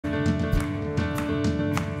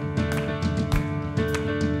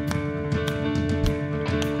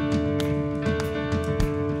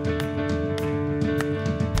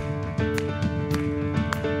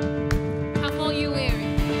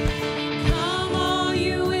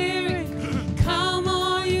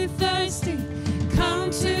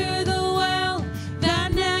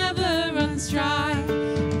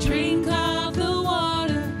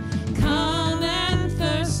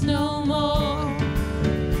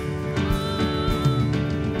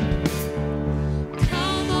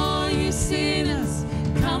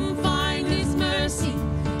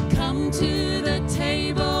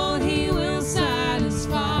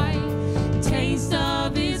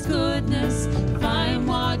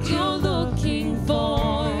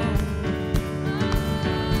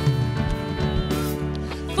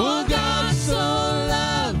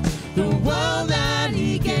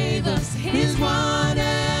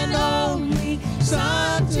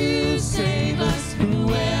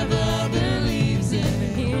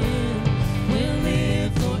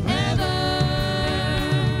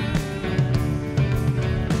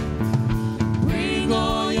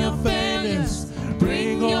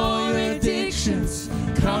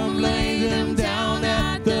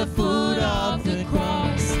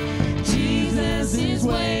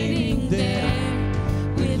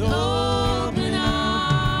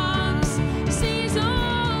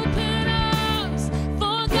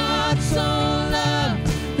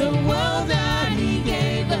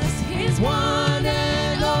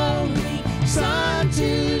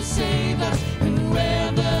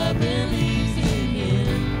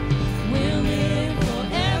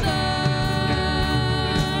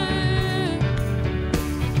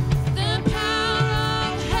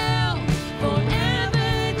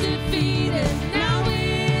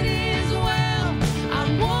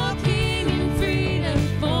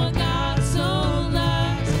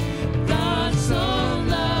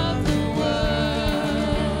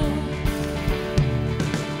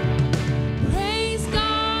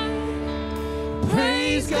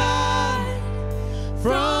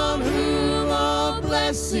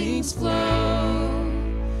blessings flow.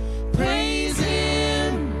 Praise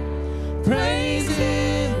Him,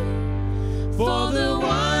 for the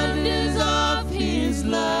wonders of His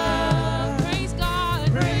love. Praise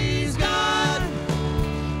God, praise God,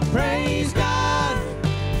 praise God,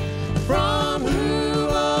 from whom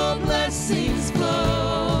all blessings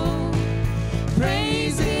flow.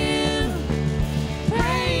 Praise Him,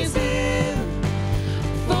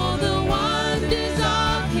 for the wonders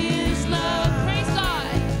of His love. Praise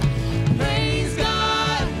God, praise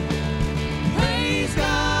God, praise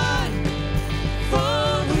God,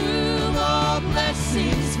 from whom all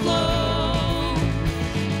blessings flow.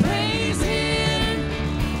 Praise Him,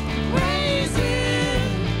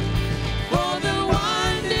 for the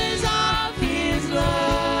wonders of His love.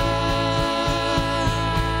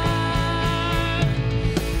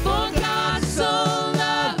 For God so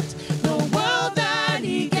loved the world that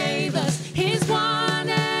He gave us His one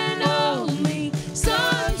and only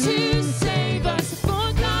Son to save us.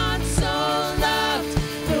 For God so loved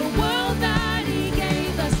the world that He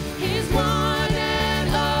gave us His one and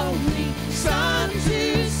only Son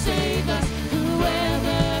to save us.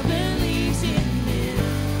 Whoever believes in Him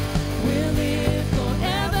will live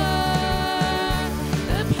forever.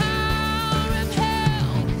 The power of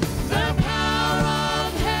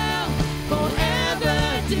hell, forever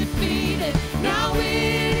defeated. Now it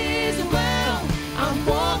is well, I'm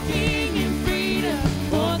walking in freedom.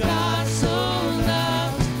 For God so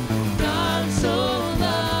loved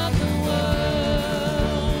the world.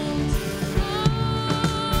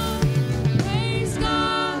 Oh,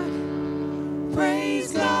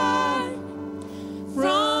 praise God,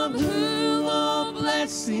 from whom all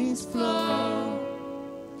blessings flow.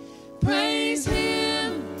 Praise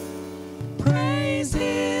Him,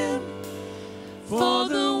 for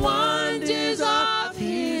the wonders of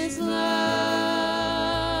His love.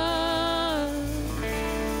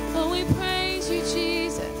 Oh, we praise you,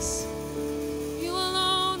 Jesus. You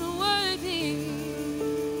alone are worthy.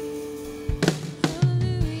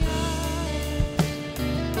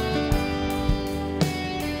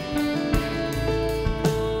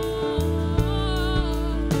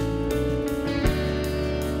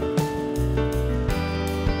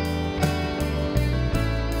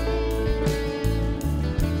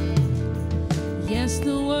 Yes,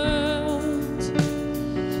 the world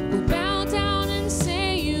will bow down and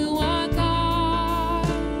say you are God.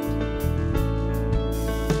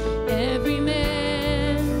 Every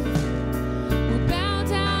man will bow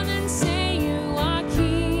down and say you are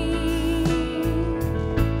King.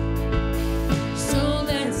 So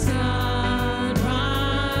let's start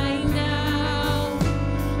right now.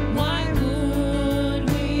 Why would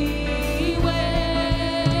we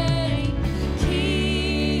wait?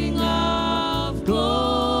 King of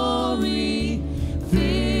glory,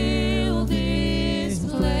 fill this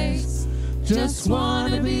place. Just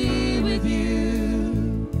wanna be with you.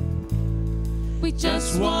 We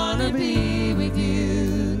just wanna be with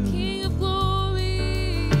you. King of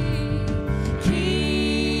glory,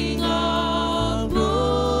 King of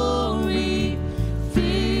glory,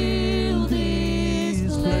 fill this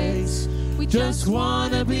place. We just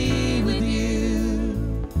wanna be with you.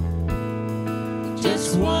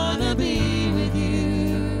 Just wanna be with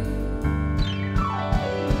you.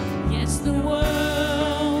 Yes, the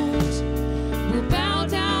world will bow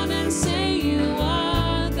down and say you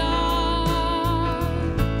are God.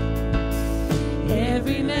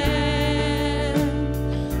 Every man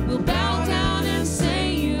will bow down and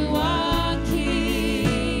say you are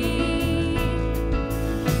King.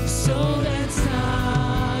 So let's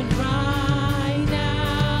start right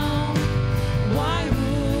now. Why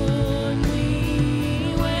would we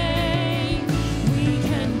wait?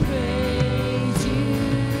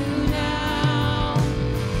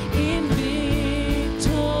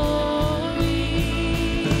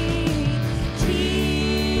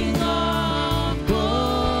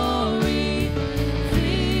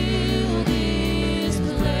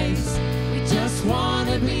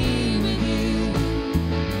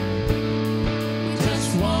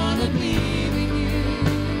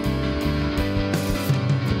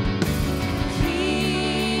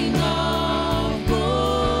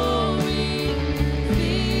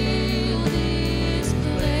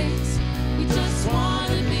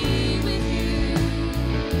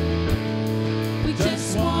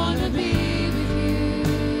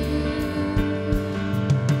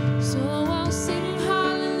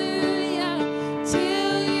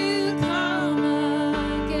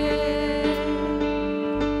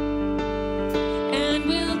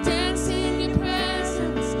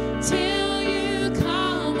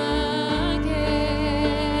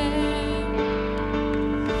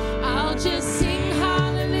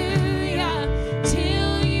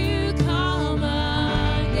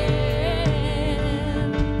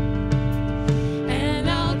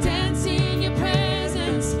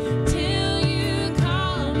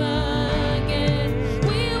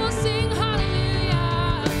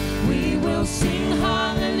 will sing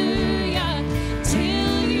hallelujah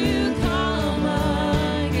till you come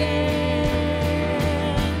again.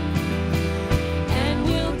 And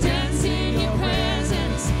we'll dance in your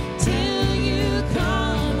presence till you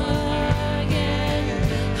come again.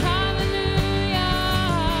 Hallelujah,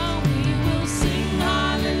 we will sing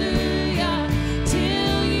hallelujah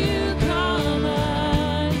till you come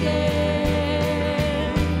again.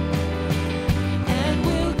 And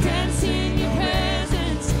we'll dance in your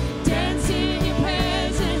presence, dance in your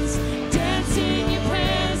presence, dance in your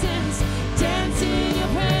presence, dance in your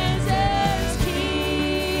presence.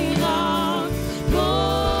 King of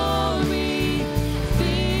glory,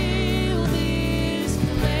 fill this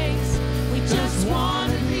place. We just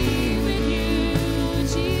want to be with you,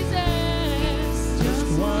 Jesus. Just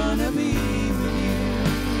wanna be with you.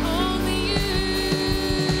 Only you,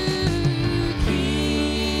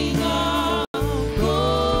 King of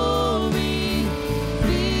glory,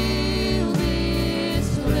 fill this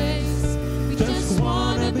place. We just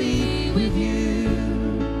wanna be with you.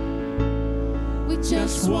 We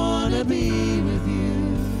Just wanna be with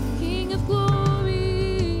you. King of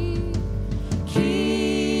glory,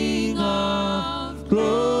 King of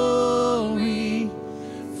glory,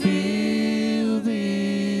 fill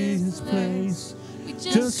this place. we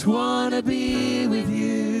Just wanna be with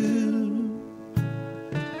you.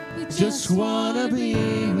 we Just wanna be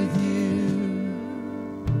with you.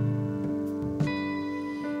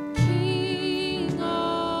 King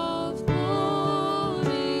of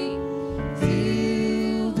glory,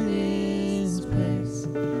 Fill this place.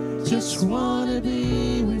 Just wanna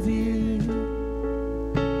be with you.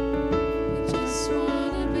 we just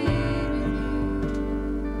wanna be with you.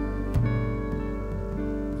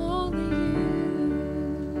 Only you.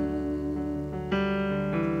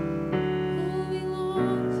 Oh, we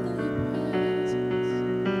long for your presence.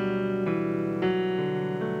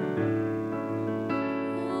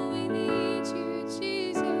 Oh, we need you,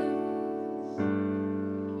 Jesus.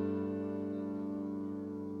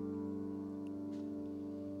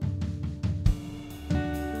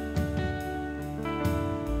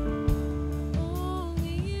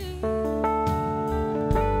 Only you.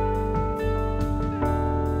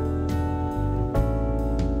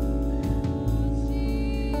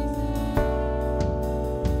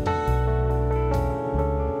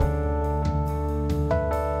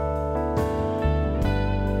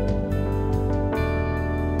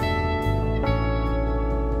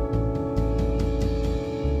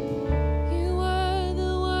 You were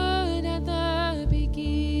the Word at the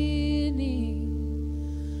beginning,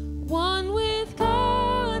 one with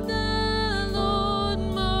God the Lord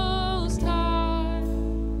Most High.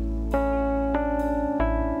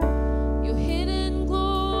 Your hidden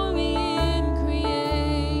glory in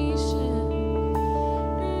creation,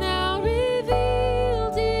 now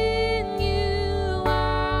revealed in you,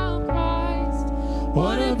 our Christ.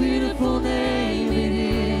 What a beautiful name it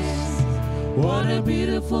is. What a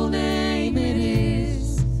beautiful name it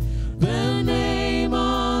is. The name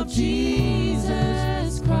of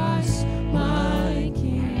Jesus Christ, my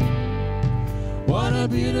King. What a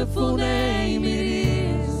beautiful name it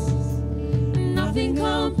is. Nothing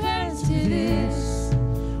compares to this.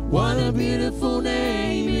 What a beautiful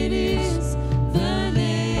name it is. The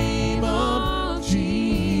name of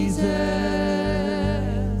Jesus.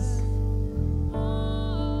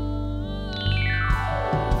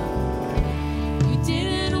 You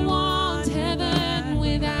didn't want heaven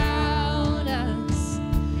without us.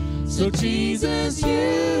 So Jesus,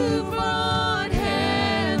 you brought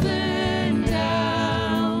heaven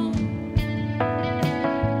down.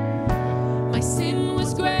 My sin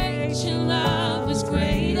was great, your love was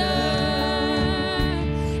greater.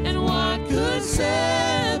 And what could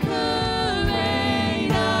separate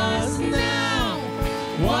us now?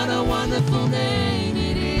 what a wonderful name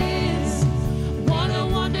it is. What a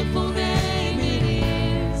wonderful name it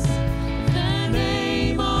is. The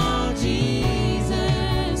name of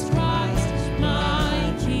Jesus Christ,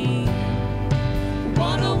 my King.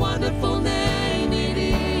 What a wonderful name it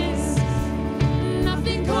is.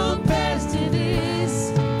 Nothing compares to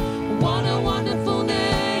this. What a wonderful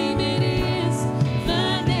name it is.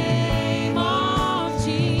 The name of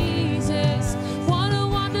Jesus. What a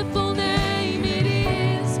wonderful name it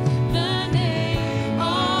is. The name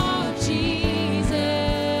of Jesus.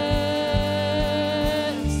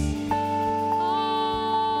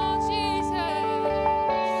 Oh, Jesus.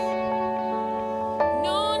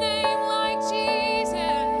 No name like Jesus.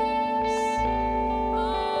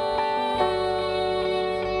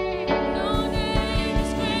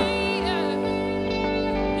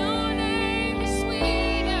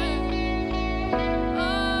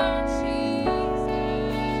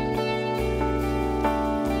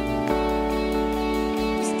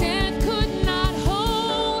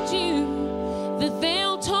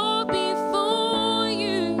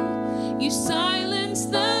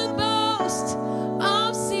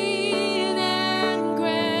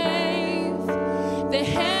 The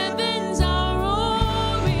heavens are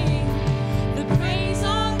roaring the praise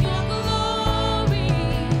of your glory.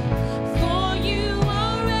 For you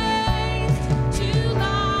are raised to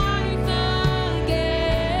life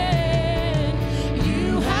again.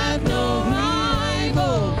 You have no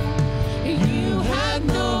rival. You have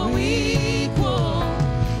no equal.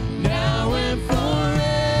 Now and forever,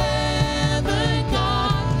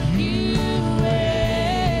 God, you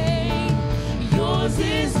reign. Yours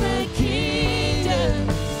is the kingdom.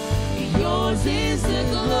 Yours is the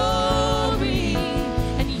glory.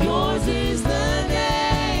 And yours is the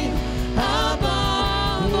name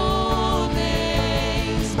above all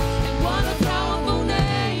names. And what a powerful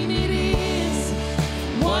name it is.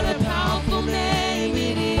 What a powerful name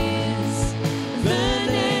it is. The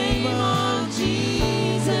name of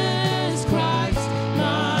Jesus Christ,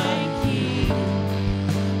 my King.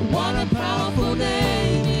 What a powerful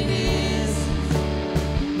name it is.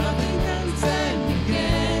 Nothing can stand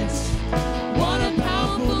against. What a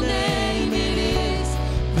powerful name it is.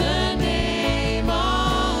 The name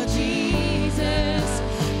of Jesus.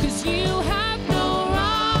 'Cause you have no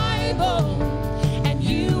rival and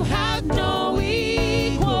you have no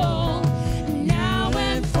equal. Now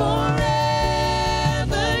and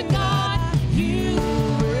forever, God, you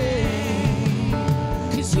reign.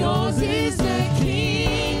 'Cause yours is the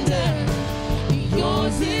kingdom.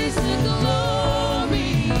 Yours is the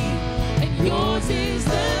glory. And yours is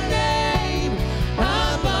the name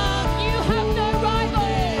above. You have no rival.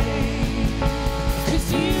 'Cause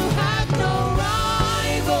you have no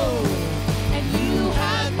rival. And you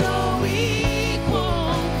have no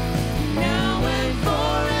equal. Now and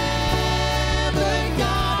forever,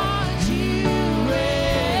 God, you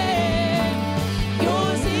reign.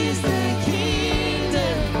 Yours is the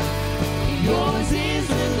kingdom. Yours is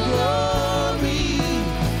the glory.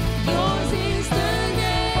 Yours is the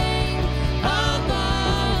name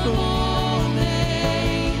above all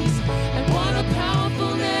names. And what a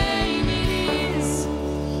powerful name it is.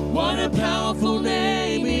 What a powerful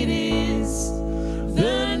name it is.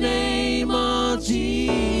 The name of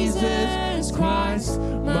Jesus Christ,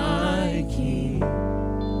 my King.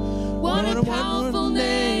 What a powerful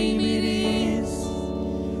name it is.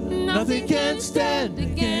 Nothing can stand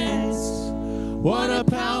against. What a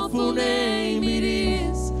powerful name it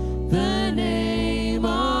is. The name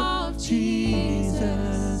of Jesus.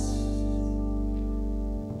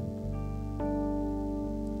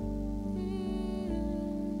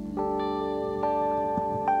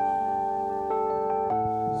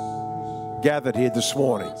 Gathered here this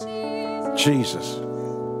morning, Jesus,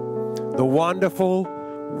 the wonderful,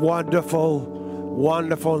 wonderful,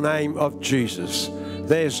 wonderful name of Jesus.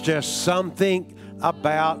 There's just something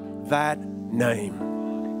about that name.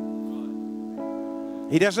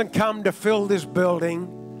 He doesn't come to fill this building.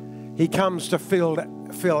 He comes to fill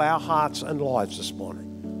our hearts and lives this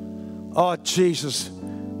morning. Oh, Jesus,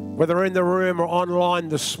 whether in the room or online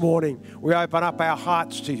this morning, we open up our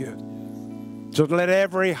hearts to you. So let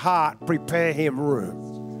every heart prepare him room.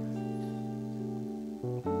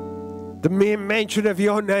 The mere mention of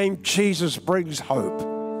your name, Jesus, brings hope,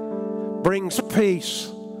 brings peace,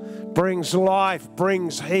 brings life,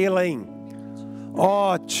 brings healing.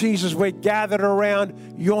 Oh, Jesus, we're gathered around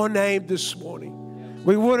your name this morning.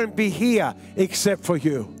 We wouldn't be here except for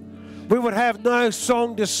you. We would have no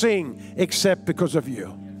song to sing except because of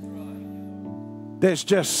you. There's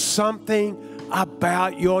just something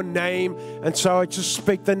about your name. And so I just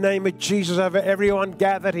speak the name of Jesus over everyone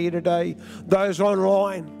gathered here today, those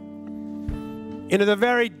online, into the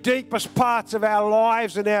very deepest parts of our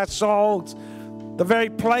lives and our souls, the very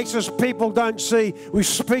places people don't see. We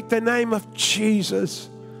speak the name of Jesus,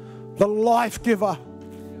 the life giver,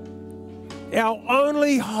 our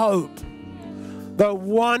only hope, the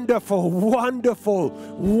wonderful, wonderful,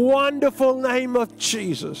 wonderful name of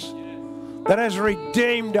Jesus that has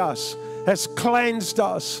redeemed us, has cleansed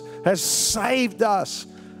us, has saved us,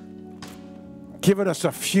 given us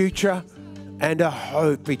a future and a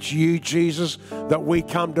hope. It's you, Jesus, that we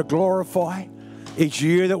come to glorify. It's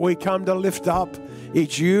you that we come to lift up.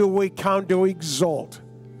 It's you we come to exalt.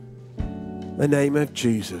 The name of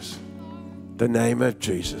Jesus. The name of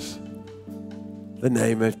Jesus. The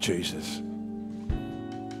name of Jesus.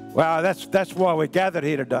 Wow, that's why we're gathered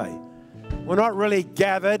here today. We're not really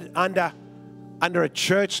gathered under a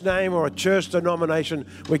church name or a church denomination.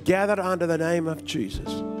 We're gathered under the name of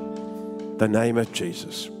Jesus. The name of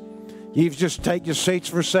Jesus. You just take your seats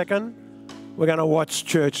for a second. We're going to watch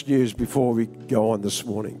church news before we go on this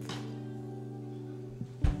morning.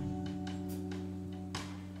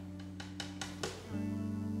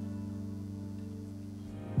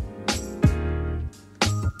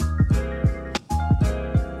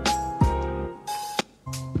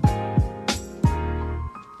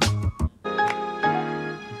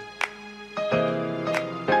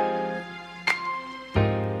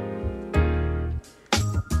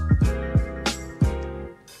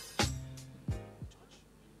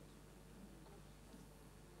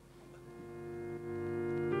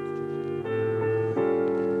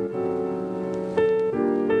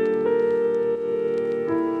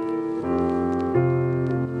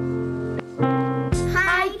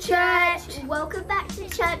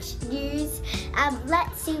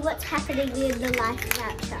 let's see what's happening in the life of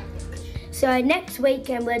our church. So next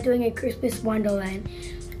weekend we're doing a Christmas Wonderland.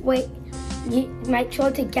 You make sure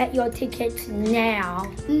to get your tickets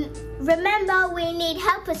now. Remember, we need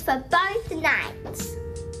helpers for both nights.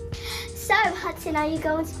 So, Hudson, are you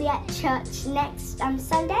going to be at church next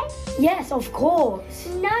Sunday? Yes, of course.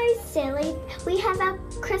 No, silly. We have our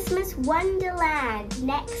Christmas Wonderland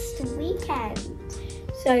next weekend.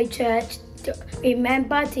 So, church,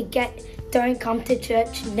 remember to don't come to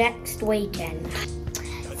church next weekend.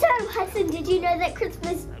 So, Hudson, did you know that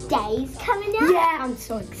Christmas Day's coming up? Yeah, I'm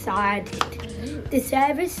so excited. The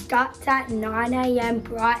service starts at 9 a.m.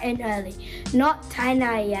 bright and early, not 10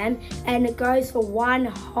 a.m. and it goes for 1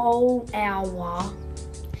 whole hour.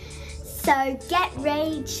 So get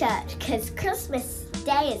ready, church, because Christmas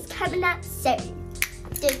Day is coming up soon.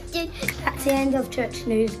 That's the end of church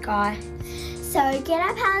news, guys. So get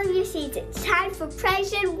up out of your seats. It's time for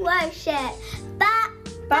praise and worship. Bye.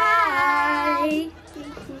 Bye.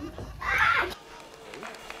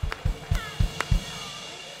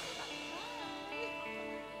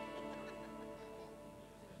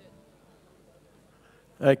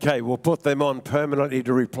 Okay, we'll put them on permanently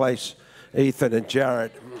to replace Ethan and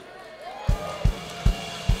Jared.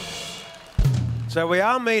 So we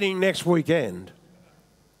are meeting next weekend,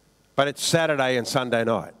 but it's Saturday and Sunday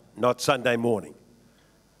night, not Sunday morning.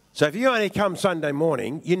 So if you only come Sunday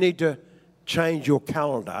morning, you need to change your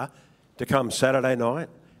calendar to come Saturday night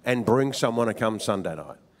and bring someone to come Sunday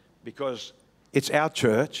night, because it's our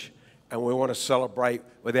church and we want to celebrate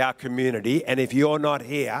with our community. And if you're not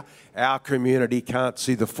here, our community can't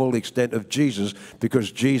see the full extent of Jesus,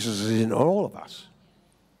 because Jesus is in all of us,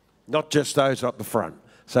 not just those up the front.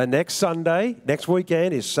 So next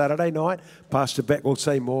weekend is Saturday night. Pastor Bec will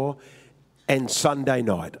say more. And Sunday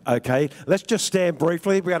night, okay? Let's just stand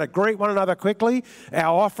briefly. We're going to greet one another quickly.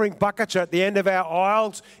 Our offering buckets are at the end of our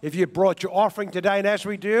aisles. If you brought your offering today, and as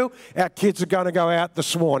we do, our kids are going to go out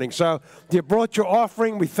this morning. So if you brought your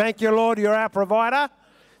offering, we thank you, Lord. You're our provider.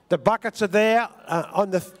 The buckets are there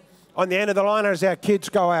on the end of the line as our kids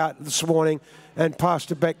go out this morning and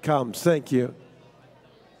Pastor Bec comes. Thank you.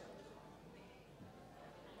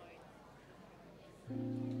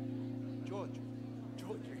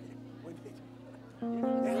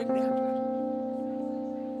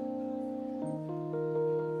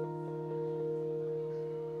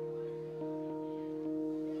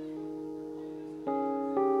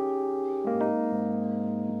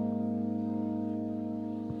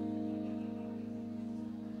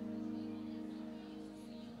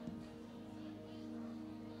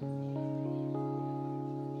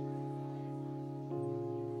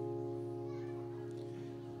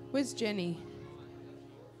 Where's Jenny?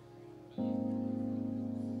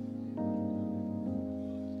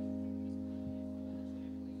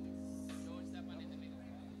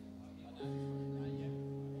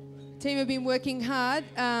 Team have been working hard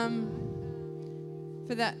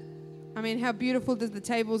for that. I mean, how beautiful does the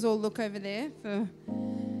tables all look over there for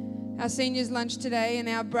our seniors' lunch today, and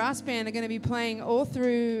our brass band are going to be playing all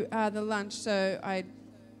through the lunch. So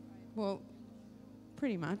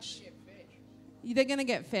pretty much. They're going to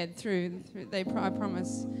get fed through I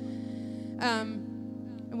promise.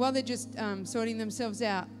 And while they're just sorting themselves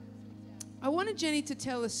out, I wanted Jenny to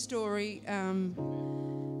tell a story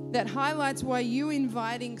that highlights why you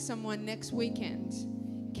inviting someone next weekend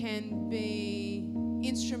can be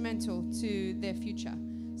instrumental to their future.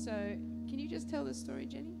 So can you just tell the story,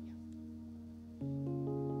 Jenny?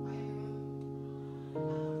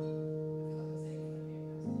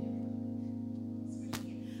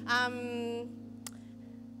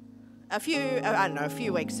 A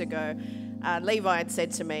few weeks ago, Levi had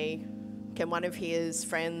said to me, can one of his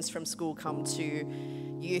friends from school come to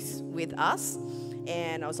youth with us?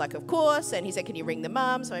 And I was like, of course. And he said, can you ring the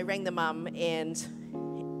mum? So I rang the mum, and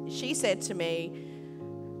she said to me,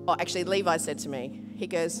 Levi said to me, he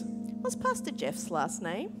goes, what's Pastor Jeff's last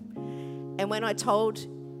name? And when I told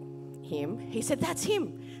him, he said, that's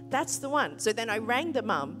him. That's the one. So then I rang the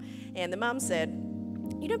mum, and the mum said,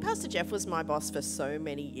 you know, Pastor Jeff was my boss for so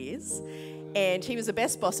many years, and he was the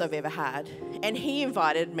best boss I've ever had. And he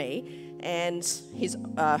invited me and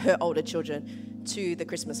her older children to the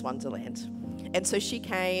Christmas Wonderland. And so she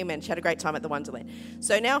came and she had a great time at the Wonderland.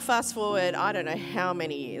 So now fast forward, I don't know how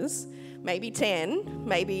many years, maybe 10,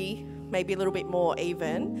 maybe a little bit more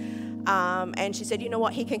even. And she said, you know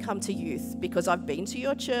what, he can come to youth because I've been to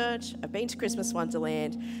your church, I've been to Christmas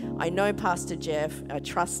Wonderland, I know Pastor Jeff, I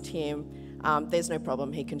trust him, there's no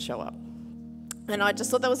problem, he can show up. And I just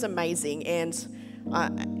thought that was amazing, and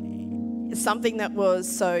something that was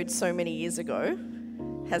sowed so many years ago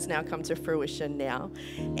has now come to fruition now.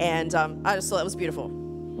 And I just thought it was beautiful.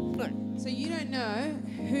 So you don't know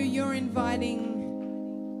who you're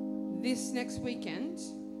inviting this next weekend.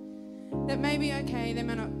 That may be okay, they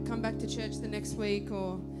may not come back to church the next week,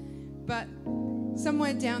 but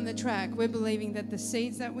somewhere down the track, we're believing that the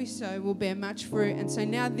seeds that we sow will bear much fruit. And so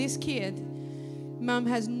now this kid, Mum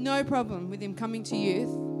has no problem with him coming to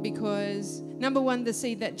youth because, number one, the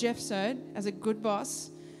seed that Jeff sowed as a good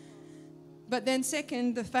boss. But then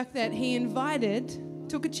second, the fact that he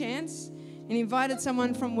took a chance and invited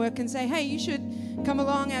someone from work and say, hey, you should come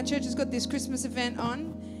along. Our church has got this Christmas event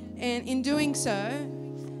on. And in doing so,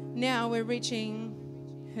 now we're reaching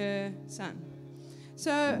her son.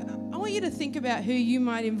 So I want you to think about who you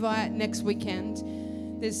might invite next weekend.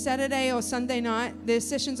 There's Saturday or Sunday night. There's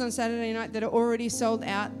sessions on Saturday night that are already sold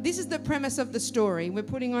out. This is the premise of the story. We're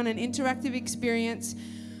putting on an interactive experience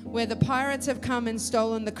where the pirates have come and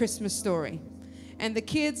stolen the Christmas story. And the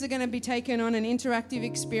kids are going to be taken on an interactive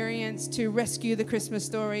experience to rescue the Christmas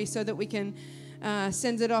story so that we can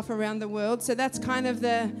send it off around the world. So that's kind of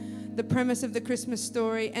the premise of the Christmas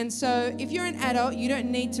story. And so if you're an adult, you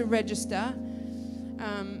don't need to register.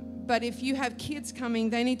 But if you have kids coming,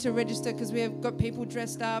 they need to register because we have got people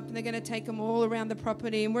dressed up and they're going to take them all around the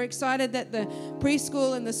property. And we're excited that the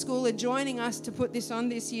preschool and the school are joining us to put this on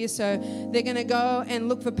this year. So they're going to go and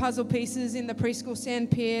look for puzzle pieces in the preschool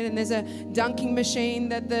sand pit. And there's a dunking machine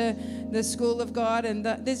that the school have got. And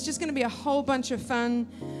there's just going to be a whole bunch of fun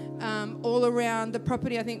all around the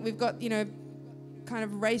property. I think we've got, kind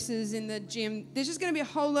of races in the gym. There's just going to be a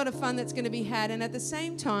whole lot of fun that's going to be had. And at the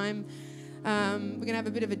same time, we're going to have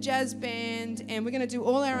a bit of a jazz band, and we're going to do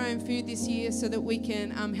all our own food this year so that we can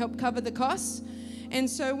help cover the costs. And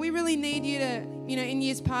so we really need you to, in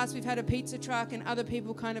years past, we've had a pizza truck and other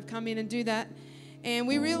people kind of come in and do that. And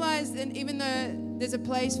we realized that even though there's a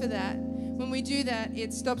place for that, when we do that,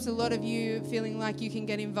 it stops a lot of you feeling like you can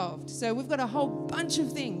get involved. So we've got a whole bunch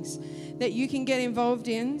of things that you can get involved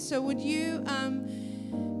in. So would you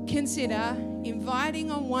consider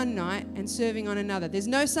inviting on one night and serving on another? There's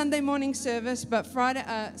no Sunday morning service, but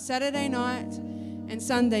Saturday night and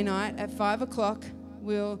Sunday night at 5 o'clock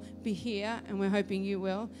we'll be here, and we're hoping you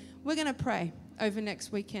will. We're going to pray over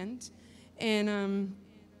next weekend, and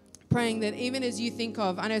praying that even as you think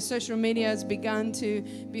of, I know social media has begun to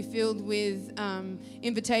be filled with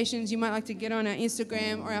invitations. You might like to get on our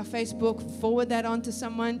Instagram or our Facebook, forward that on to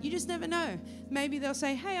someone. You just never know. Maybe they'll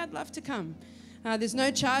say, hey, I'd love to come. There's no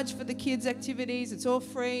charge for the kids' activities. It's all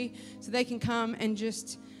free, so they can come and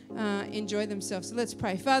just enjoy themselves. So let's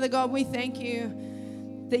pray. Father God, we thank you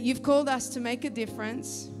that you've called us to make a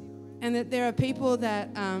difference, and that there are people that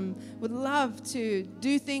would love to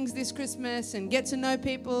do things this Christmas and get to know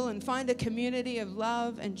people and find a community of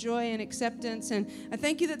love and joy and acceptance. And I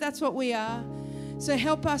thank you that that's what we are. So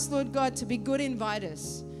help us, Lord God, to be good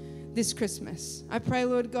inviters this Christmas. I pray,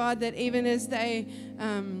 Lord God, that even as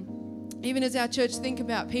our church think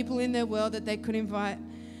about people in their world that they could invite,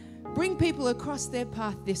 bring people across their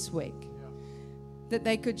path this week that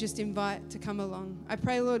they could just invite to come along. I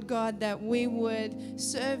pray, Lord God, that we would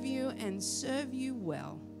serve you and serve you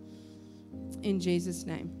well. In Jesus'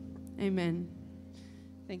 name, amen.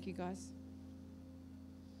 Thank you, guys.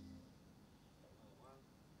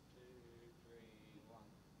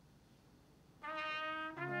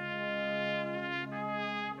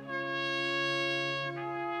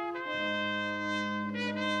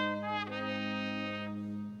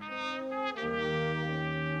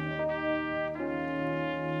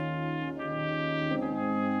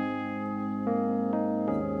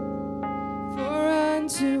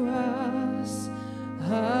 To us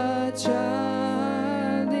a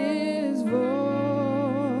child is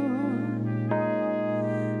born,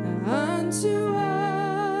 unto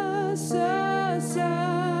us a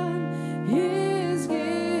son is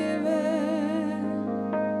given,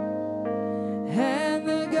 and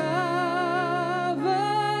the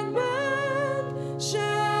government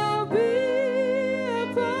shall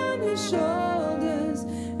be upon his shoulders,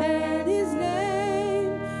 and his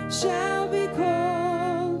name shall be called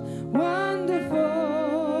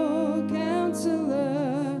Wonderful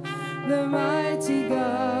Counselor, the Mighty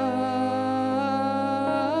God,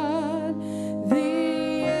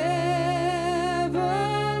 the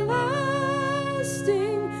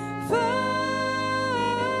Everlasting Father,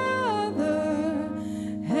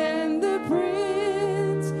 and the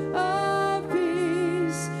Prince of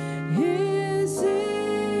Peace. Is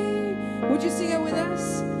He? Would you sing it with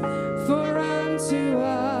us? For unto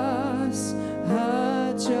us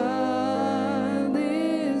a child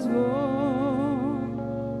is born,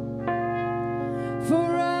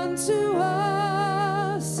 for unto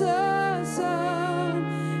us a son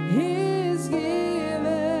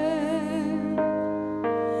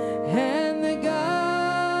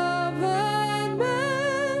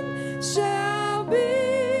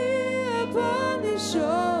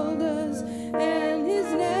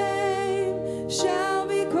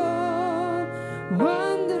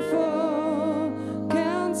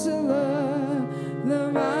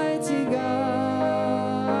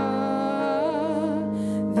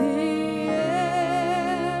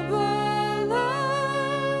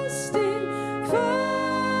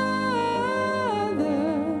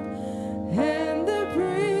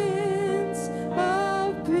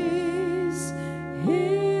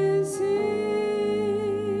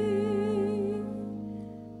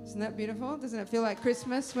Isn't that beautiful? Doesn't it feel like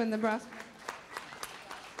Christmas when the brass...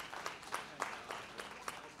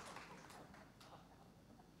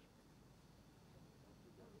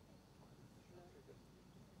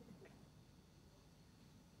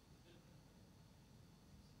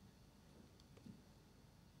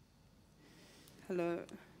 Hello.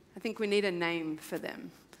 I think we need a name for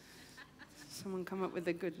them. Someone come up with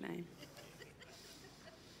a good name.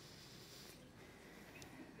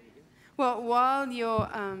 Well, while you're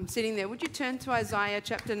sitting there, would you turn to Isaiah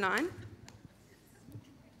chapter 9?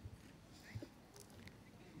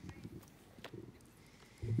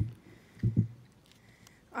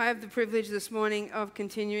 I have the privilege this morning of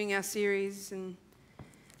continuing our series, and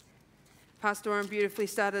Pastor Oren beautifully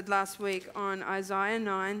started last week on Isaiah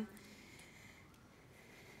 9.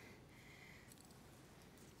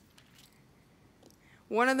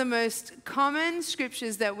 One of the most common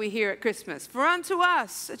scriptures that we hear at Christmas. For unto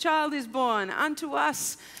us a child is born, unto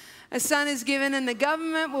us a son is given, and the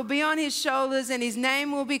government will be on his shoulders, and his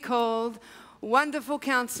name will be called Wonderful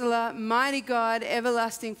Counselor, Mighty God,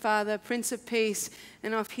 Everlasting Father, Prince of Peace,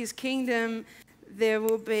 and of his kingdom there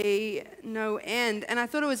will be no end. And I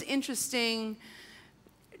thought it was interesting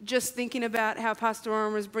just thinking about how Pastor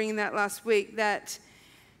Oren was bringing that last week, that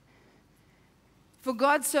for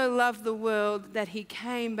God so loved the world that he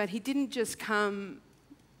came, but he didn't just come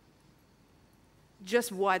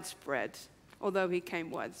just widespread, although he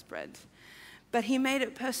came widespread. But he made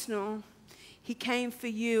it personal. He came for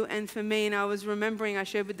you and for me. And I was remembering, I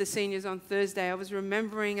shared with the seniors on Thursday, I was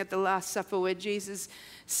remembering at the Last Supper where Jesus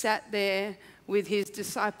sat there with his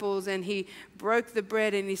disciples and he broke the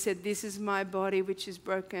bread and he said, "This is my body which is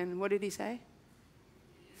broken." What did he say?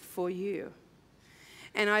 For you.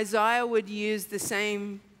 And Isaiah would use the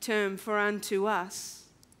same term, for unto us.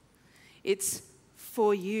 It's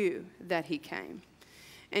for you that he came.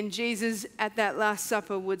 And Jesus at that Last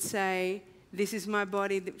Supper would say, "This is my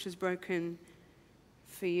body which was broken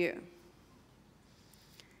for you."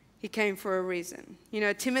 He came for a reason. You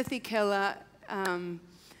know, Timothy Keller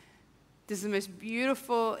does the most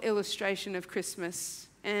beautiful illustration of Christmas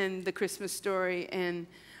and the Christmas story, and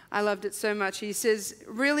I loved it so much. He says,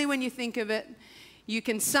 really, when you think of it, you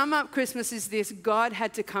can sum up Christmas as this: God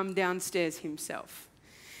had to come downstairs himself.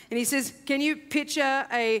 And he says, can you picture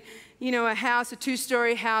a house, a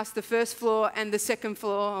two-story house, the first floor and the second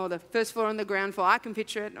floor, or the first floor and the ground floor? I can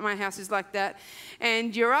picture it. My house is like that.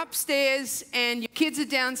 And you're upstairs and your kids are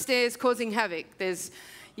downstairs causing havoc.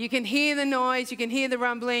 You can hear the noise, you can hear the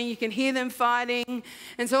rumbling, you can hear them fighting.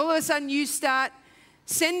 And so all of a sudden you start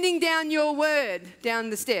sending down your word down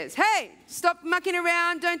the stairs. Hey, stop mucking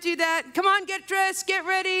around, don't do that. Come on, get dressed, get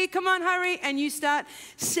ready, come on, hurry. And you start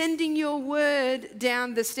sending your word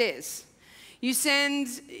down the stairs. You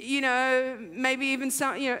send, maybe even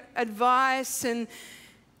some, advice, and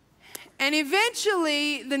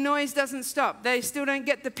eventually the noise doesn't stop. They still don't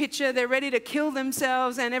get the picture. They're ready to kill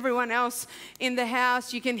themselves and everyone else in the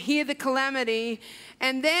house. You can hear the calamity,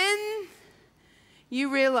 and then you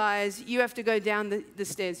realize you have to go down the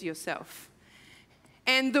stairs yourself.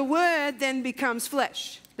 And the word then becomes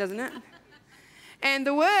flesh, doesn't it? And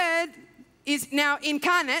the word is now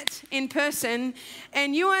incarnate in person,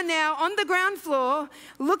 and you are now on the ground floor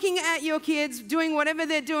looking at your kids doing whatever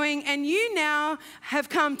they're doing, and you now have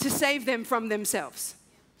come to save them from themselves.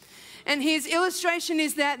 And his illustration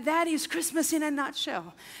is that is Christmas in a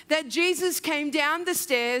nutshell. That Jesus came down the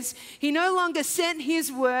stairs. He no longer sent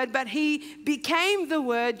his word, but he became the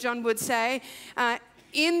word, John would say,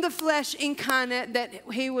 in the flesh incarnate,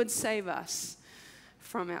 that he would save us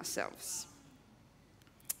from ourselves.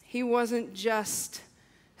 He wasn't just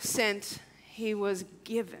sent, he was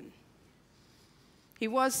given. He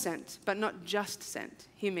was sent, but not just sent.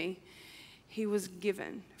 Hear me. He was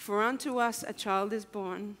given. For unto us a child is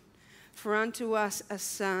born, for unto us a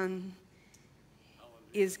son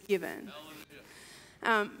is given.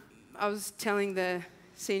 I was telling the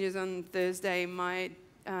seniors on Thursday, my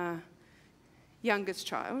youngest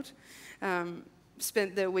child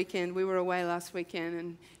spent the weekend, we were away last weekend,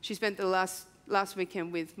 and she spent the last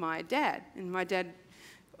weekend with my dad. And my dad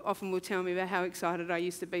often will tell me about how excited I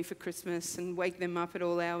used to be for Christmas and wake them up at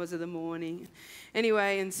all hours of the morning.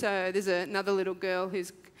 Anyway, and so there's another little girl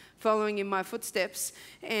who's following in my footsteps,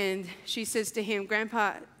 and she says to him,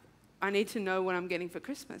 "Grandpa, I need to know what I'm getting for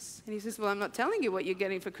Christmas." And he says, "Well, I'm not telling you what you're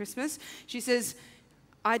getting for Christmas." She says,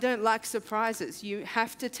 "I don't like surprises. You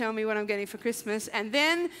have to tell me what I'm getting for Christmas." And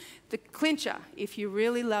then the clincher: "If you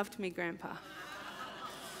really loved me, Grandpa."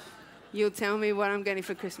 You'll tell me what I'm getting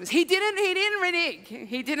for Christmas. He didn't renege.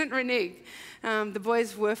 He didn't renege. The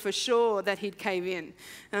boys were for sure that he'd cave in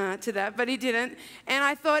to that, but he didn't. And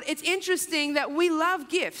I thought it's interesting that we love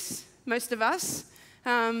gifts, most of us.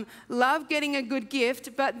 Love getting a good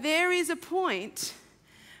gift, but there is a point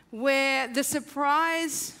where the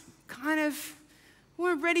surprise kind of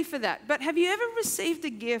weren't ready for that. But have you ever received a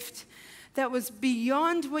gift that was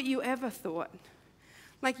beyond what you ever thought?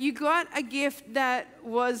 Like you got a gift that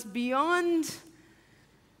was beyond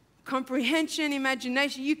comprehension,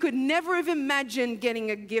 imagination. You could never have imagined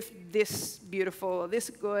getting a gift this beautiful or this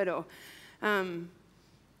good. And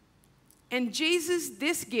Jesus,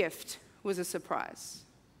 this gift was a surprise.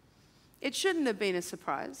 It shouldn't have been a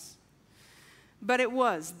surprise, but it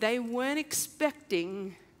was. They weren't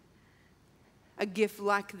expecting a gift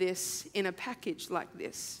like this in a package like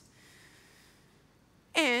this.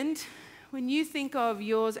 And when you think of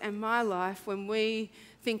yours and my life, when we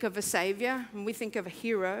think of a savior, when we think of a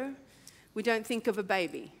hero, we don't think of a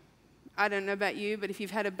baby. I don't know about you, but if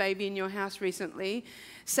you've had a baby in your house recently,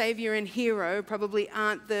 savior and hero probably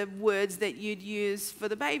aren't the words that you'd use for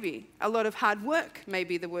the baby. A lot of hard work may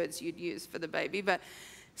be the words you'd use for the baby, but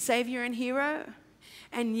savior and hero,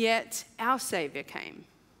 and yet our savior came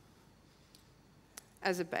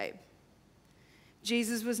as a babe.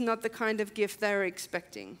 Jesus was not the kind of gift they were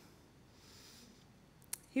expecting.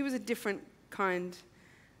 He was a different kind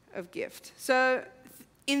of gift. So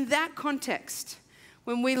in that context,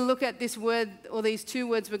 when we look at this word, or these two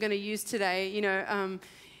words we're going to use today,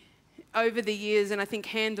 over the years, and I think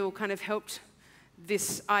Handel kind of helped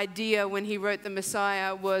this idea when he wrote the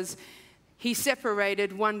Messiah, was he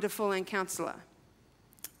separated wonderful and counselor.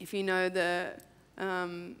 If you know the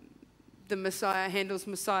Messiah, Handel's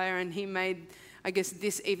Messiah, and he made, I guess,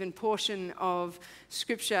 this even portion of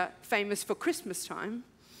Scripture famous for Christmas time.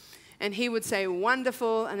 And he would say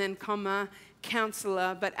wonderful and then comma,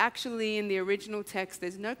 counselor, but actually in the original text,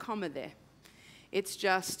 there's no comma there. It's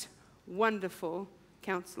just wonderful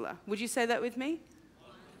counselor. Would you say that with me?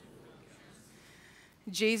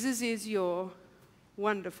 Jesus is your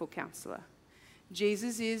wonderful counselor.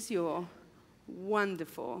 Jesus is your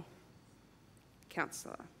wonderful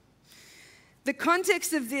counselor. The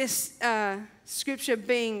context of this scripture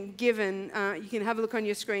being given, you can have a look on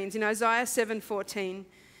your screens. In Isaiah 7:14,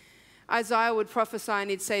 Isaiah would prophesy and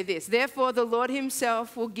he'd say this: "Therefore the Lord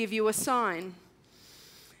himself will give you a sign.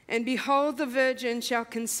 And behold, the virgin shall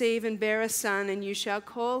conceive and bear a son, and you shall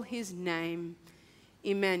call his name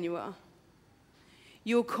Emmanuel."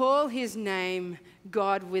 You'll call his name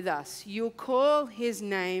God with us. You'll call his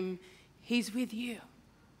name He's with you.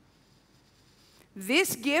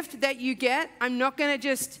 This gift that you get, I'm not going to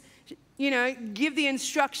just, give the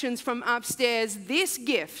instructions from upstairs. This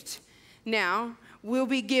gift now will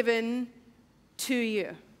be given to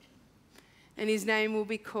you. And his name will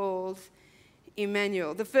be called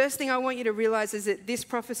Emmanuel. The first thing I want you to realize is that this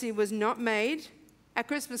prophecy was not made at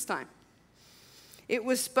Christmas time. It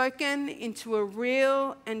was spoken into a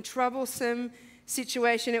real and troublesome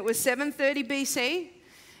situation. It was 730 BC,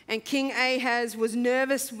 and King Ahaz was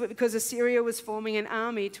nervous because Assyria was forming an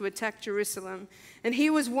army to attack Jerusalem. And he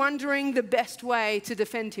was wondering the best way to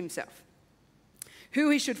defend himself, who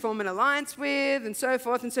he should form an alliance with, and so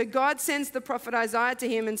forth. And so God sends the prophet Isaiah to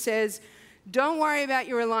him and says, "Don't worry about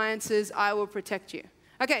your alliances, I will protect you."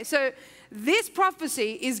 Okay, so this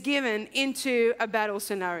prophecy is given into a battle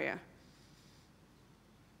scenario.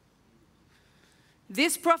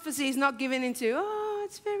 This prophecy is not given into, "Oh,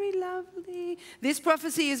 it's very lovely." This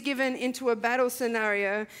prophecy is given into a battle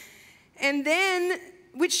scenario. And then,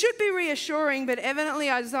 which should be reassuring, but evidently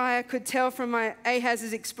Isaiah could tell from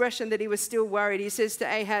Ahaz's expression that he was still worried. He says to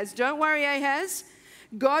Ahaz, "Don't worry, Ahaz.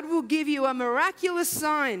 God will give you a miraculous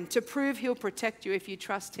sign to prove he'll protect you if you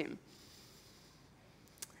trust him."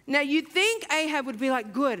 Now, you'd think Ahab would be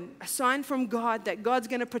like, good, a sign from God that God's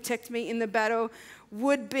going to protect me in the battle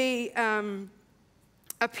would be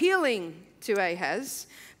appealing to Ahaz.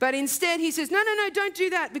 But instead he says, no, don't do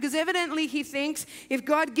that, because evidently he thinks if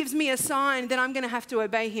God gives me a sign, then I'm going to have to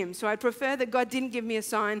obey him. So I prefer that God didn't give me a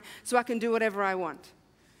sign so I can do whatever I want.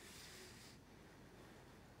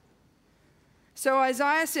 So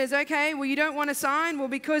Isaiah says, okay, well, you don't want a sign? Well,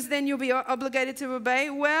 because then you'll be obligated to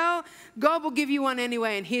obey. Well, God will give you one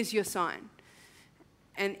anyway, and here's your sign.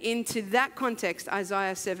 And into that context,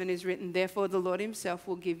 Isaiah 7 is written, "Therefore the Lord himself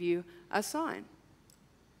will give you a sign."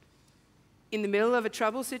 In the middle of a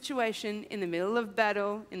trouble situation, in the middle of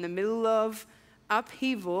battle, in the middle of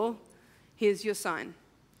upheaval, here's your sign,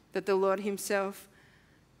 that the Lord himself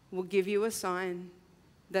will give you a sign,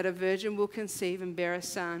 that a virgin will conceive and bear a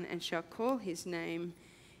son and shall call his name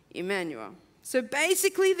Emmanuel. So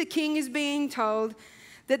basically, the king is being told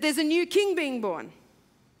that there's a new king being born.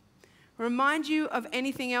 Remind you of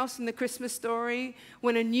anything else in the Christmas story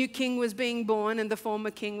when a new king was being born and the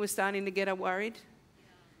former king was starting to get worried?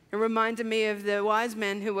 It reminded me of the wise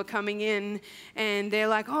men who were coming in and they're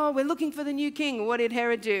like, oh, we're looking for the new king. What did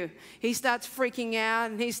Herod do? He starts freaking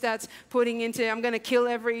out and he starts putting into, I'm going to kill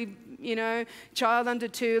every, child under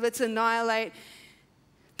 2. Let's annihilate.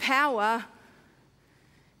 Power,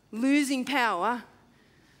 losing power,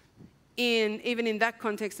 even in that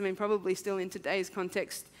context, probably still in today's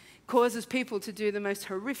context, causes people to do the most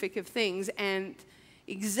horrific of things, and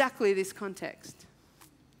exactly this context.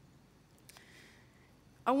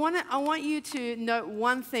 I want you to note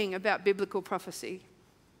one thing about biblical prophecy.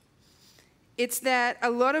 It's that a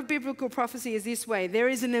lot of biblical prophecy is this way. There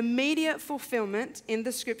is an immediate fulfillment in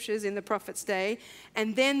the scriptures in the prophet's day,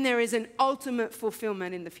 and then there is an ultimate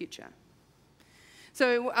fulfillment in the future.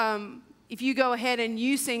 So if you go ahead and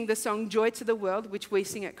you sing the song Joy to the World, which we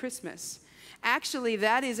sing at Christmas, actually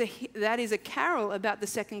that is a carol about the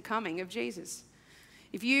second coming of Jesus.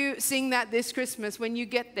 If you sing that this Christmas when you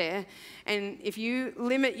get there, and if you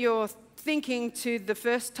limit your thinking to the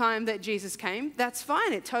first time that Jesus came, that's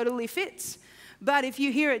fine, it totally fits. But if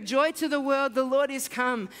you hear it, joy to the world, the Lord is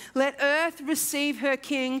come. Let earth receive her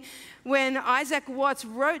King. When Isaac Watts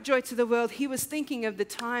wrote Joy to the World, he was thinking of the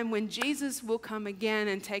time when Jesus will come again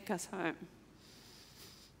and take us home.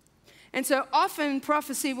 And so often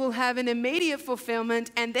prophecy will have an immediate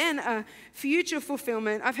fulfillment and then a future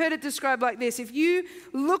fulfillment. I've heard it described like this. If you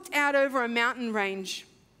looked out over a mountain range,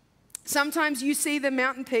 sometimes you see the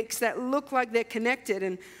mountain peaks that look like they're connected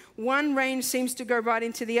and one range seems to go right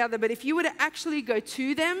into the other. But if you were to actually go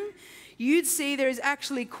to them, you'd see there is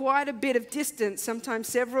actually quite a bit of distance, sometimes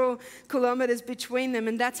several kilometers between them,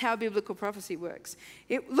 and that's how biblical prophecy works.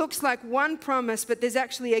 It looks like one promise, but there's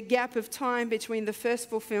actually a gap of time between the first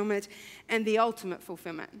fulfillment and the ultimate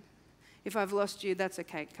fulfillment. If I've lost you, that's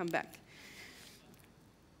okay, come back.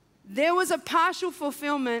 There was a partial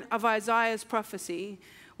fulfillment of Isaiah's prophecy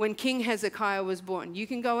when King Hezekiah was born. You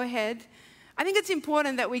can go ahead. I think it's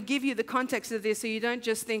important that we give you the context of this so you don't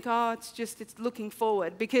just think, oh, it's looking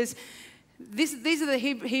forward, because these are the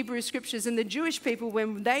Hebrew scriptures, and the Jewish people,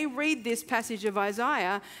 when they read this passage of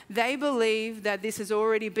Isaiah, they believe that this has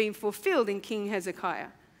already been fulfilled in King Hezekiah.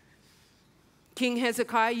 King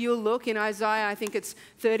Hezekiah, you'll look in Isaiah, I think it's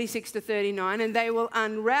 36 to 39, and they will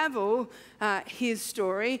unravel his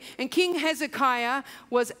story. And King Hezekiah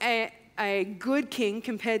was a good king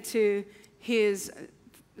compared to his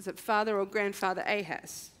father or grandfather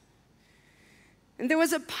Ahaz. And there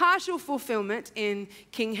was a partial fulfillment in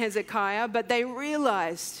King Hezekiah, but they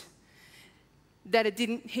realized that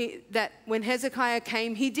that when Hezekiah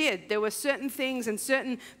came, he did. There were certain things and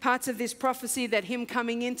certain parts of this prophecy that him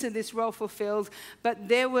coming into this role fulfilled, but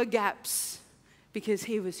there were gaps because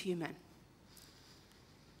he was human.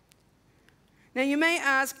 Now you may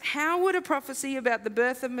ask, how would a prophecy about the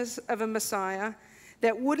birth of a Messiah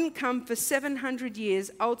that wouldn't come for 700 years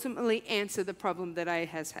ultimately answer the problem that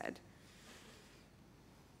Ahaz had?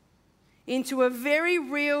 Into a very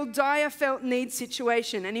real, dire felt need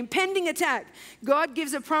situation, an impending attack, God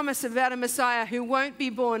gives a promise about a Messiah who won't be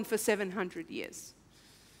born for 700 years.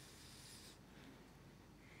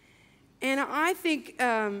 And I think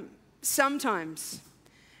sometimes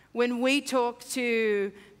when we talk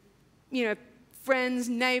to, friends,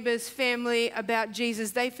 neighbors, family about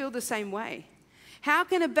Jesus, they feel the same way. How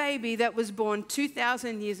can a baby that was born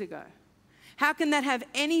 2,000 years ago, how can that have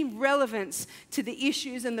any relevance to the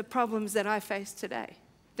issues and the problems that I face today?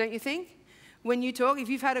 Don't you think? When you talk, if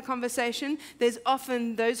you've had a conversation, there's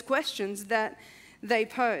often those questions that they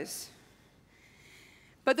pose.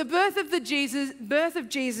 But the birth of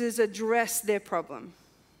Jesus addressed their problem.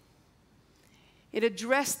 It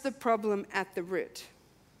addressed the problem at the root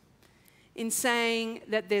in saying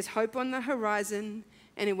that there's hope on the horizon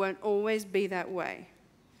and it won't always be that way.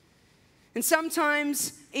 And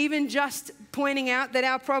sometimes even just pointing out that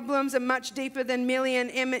our problems are much deeper than merely an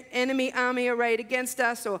enemy army arrayed against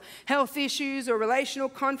us, or health issues, or relational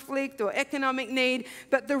conflict, or economic need.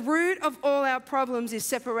 But the root of all our problems is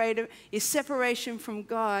separation from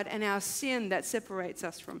God and our sin that separates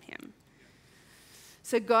us from Him.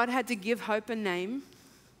 So God had to give hope a name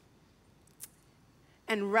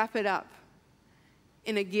and wrap it up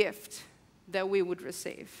in a gift that we would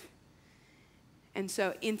receive. And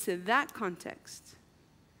so into that context,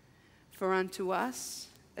 for unto us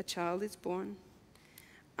a child is born,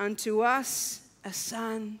 unto us a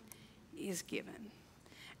son is given.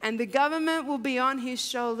 And the government will be on his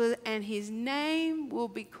shoulder, and his name will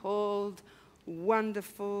be called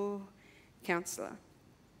Wonderful Counselor.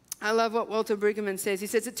 I love what Walter Brueggemann says. He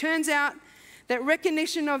says, it turns out that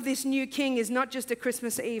recognition of this new king is not just a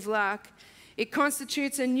Christmas Eve lark. It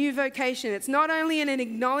constitutes a new vocation. It's not only an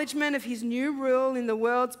acknowledgement of his new rule in the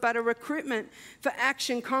world, but a recruitment for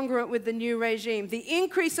action congruent with the new regime. The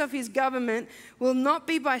increase of his government will not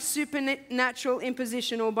be by supernatural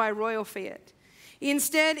imposition or by royal fiat.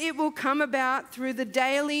 Instead, it will come about through the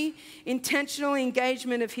daily, intentional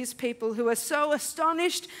engagement of his people who are so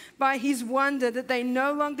astonished by his wonder that they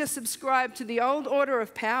no longer subscribe to the old order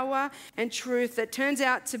of power and truth that turns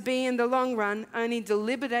out to be, in the long run, only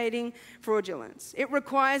deliberating fraudulence. It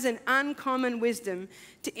requires an uncommon wisdom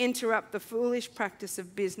to interrupt the foolish practice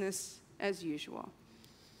of business as usual.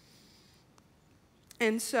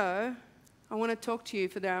 And so, I want to talk to you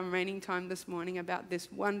for the remaining time this morning about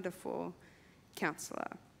this wonderful Counselor.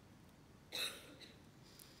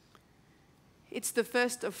 It's the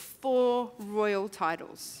first of 4 royal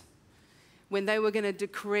titles. When they were going to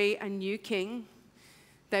decree a new king,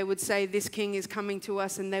 they would say, this king is coming to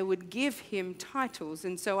us, and they would give him titles.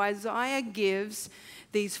 And so Isaiah gives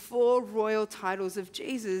these 4 royal titles of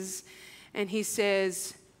Jesus, and he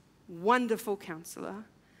says, Wonderful Counselor,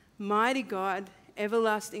 Mighty God,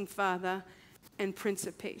 Everlasting Father, and Prince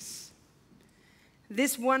of Peace.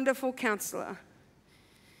 This wonderful Counselor.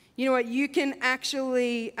 You know what? You can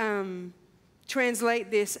actually translate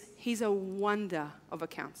this. He's a wonder of a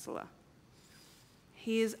counselor.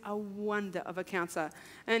 He is a wonder of a counselor.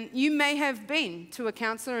 And you may have been to a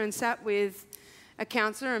counselor and sat with a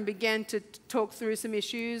counselor and began to talk through some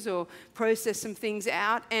issues or process some things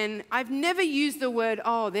out. And I've never used the word,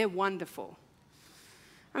 oh, they're wonderful.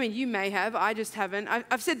 I mean, you may have. I just haven't.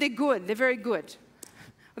 I've said they're good. They're very good.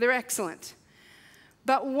 Or they're excellent.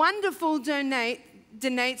 But wonderful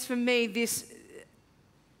denotes for me this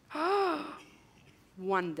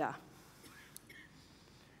wonder.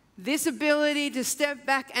 This ability to step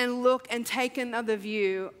back and look and take another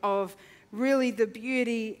view of really the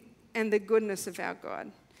beauty and the goodness of our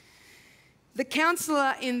God. The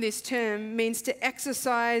counselor in this term means to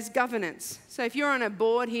exercise governance. So if you're on a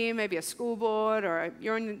board here, maybe a school board, or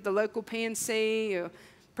you're in the local PNC, or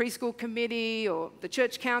preschool committee, or the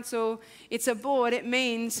church council, it's a board. It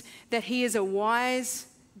means that he is a wise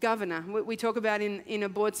governor. We talk about in a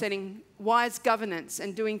board setting, wise governance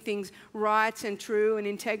and doing things right and true and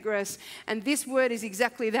integrous. And this word is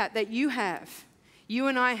exactly that you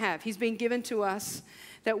and I have. He's been given to us,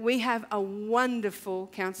 that we have a wonderful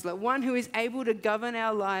counselor, one who is able to govern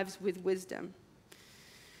our lives with wisdom.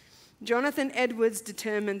 Jonathan Edwards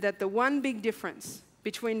determined that the one big difference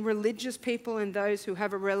between religious people and those who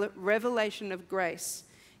have a revelation of grace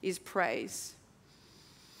is praise.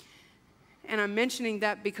 And I'm mentioning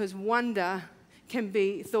that because wonder can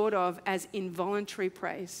be thought of as involuntary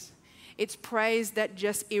praise. It's praise that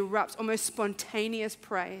just erupts, almost spontaneous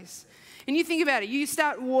praise. And you think about it, you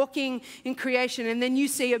start walking in creation and then you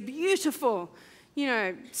see a beautiful,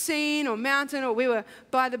 scene or mountain, or we were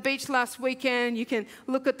by the beach last weekend, you can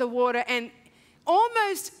look at the water and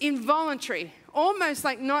almost involuntary, almost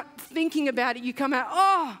like not thinking about it, you come out,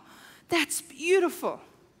 oh, that's beautiful.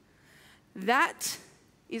 That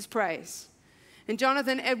is praise. And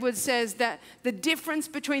Jonathan Edwards says that the difference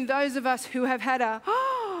between those of us who have had a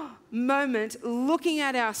moment looking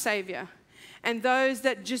at our Savior and those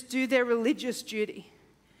that just do their religious duty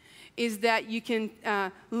is that you can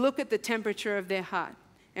look at the temperature of their heart,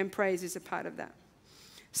 and praise is a part of that.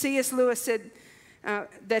 C.S. Lewis said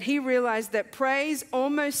that he realized that praise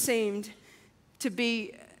almost seemed to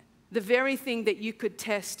be the very thing that you could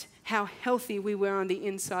test how healthy we were on the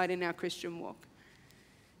inside in our Christian walk.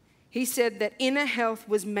 He said that inner health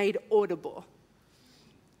was made audible.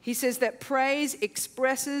 He says that praise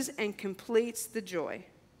expresses and completes the joy.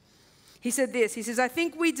 He said this, he says, I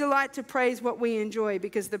think we delight to praise what we enjoy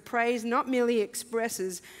because the praise not merely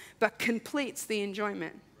expresses but completes the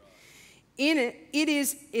enjoyment. In it,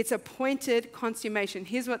 it's a pointed consummation.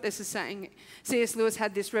 Here's what this is saying. C.S. Lewis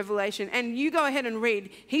had this revelation, and you go ahead and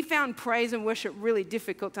read. He found praise and worship really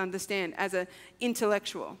difficult to understand as an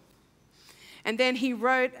intellectual. And then he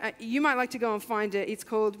wrote, you might like to go and find it. It's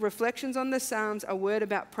called Reflections on the Psalms, A Word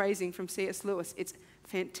About Praising from C.S. Lewis. It's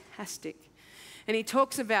fantastic. And he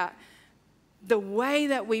talks about the way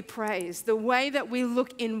that we praise, the way that we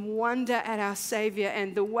look in wonder at our Savior,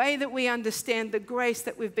 and the way that we understand the grace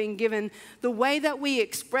that we've been given, the way that we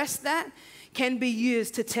express that can be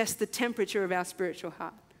used to test the temperature of our spiritual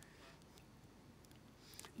heart.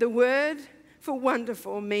 The word for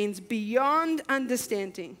wonderful means beyond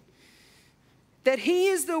understanding. That he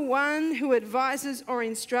is the one who advises or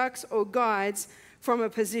instructs or guides from a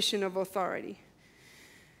position of authority.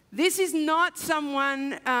 This is not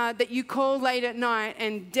someone that you call late at night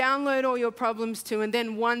and download all your problems to and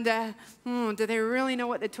then wonder, do they really know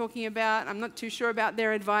what they're talking about? I'm not too sure about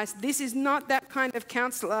their advice. This is not that kind of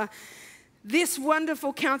counselor. This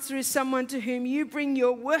wonderful counselor is someone to whom you bring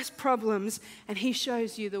your worst problems and he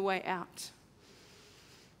shows you the way out.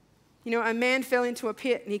 You know, a man fell into a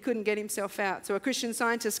pit and he couldn't get himself out. So a Christian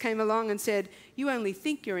scientist came along and said, you only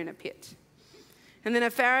think you're in a pit. And then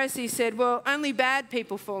a Pharisee said, well, only bad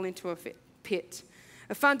people fall into a pit.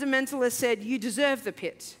 A fundamentalist said, you deserve the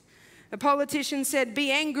pit. A politician said,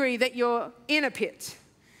 be angry that you're in a pit.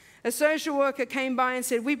 A social worker came by and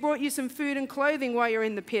said, we brought you some food and clothing while you're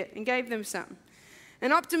in the pit, and gave them some.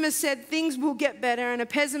 An optimist said, things will get better, and a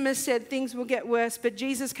pessimist said, things will get worse, but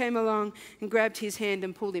Jesus came along and grabbed his hand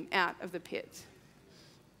and pulled him out of the pit.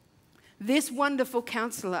 This wonderful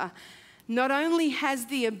counselor not only has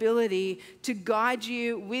the ability to guide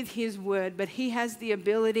you with his word, but he has the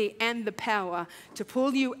ability and the power to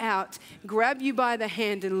pull you out, grab you by the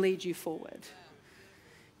hand, and lead you forward.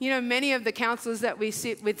 You know, many of the counselors that we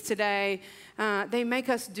sit with today, they make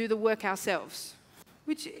us do the work ourselves,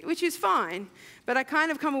 which is fine, but I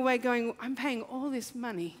kind of come away going, I'm paying all this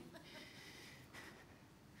money.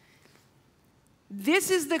 This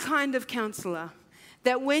is the kind of counselor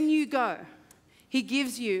that when you go, he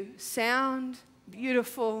gives you sound,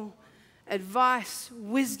 beautiful advice,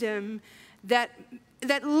 wisdom that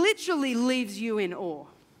literally leaves you in awe.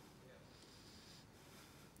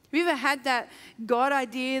 Have you ever had that God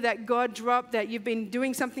idea, that God drop, that you've been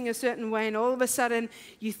doing something a certain way and all of a sudden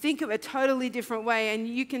you think of a totally different way and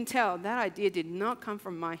you can tell that idea did not come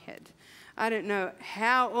from my head. I don't know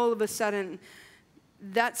how all of a sudden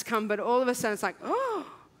that's come, but all of a sudden it's like, oh,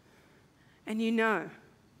 and you know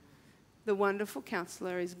the wonderful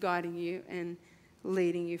counselor is guiding you and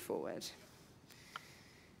leading you forward.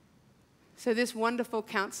 So this wonderful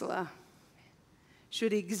counselor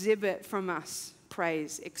should exhibit from us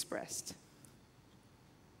praise expressed.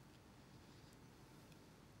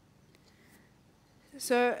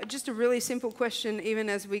 So just a really simple question, even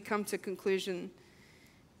as we come to conclusion,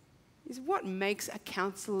 is what makes a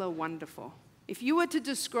counselor wonderful? If you were to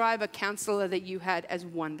describe a counselor that you had as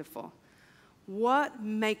wonderful, what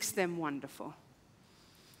makes them wonderful?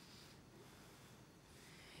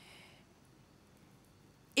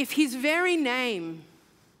 If his very name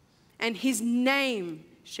and his name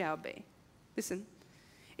shall be. Listen,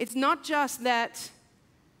 it's not just that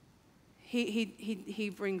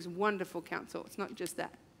he brings wonderful counsel. It's not just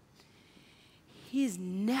that. His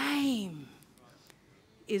name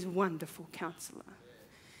is wonderful counselor.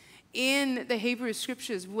 In the Hebrew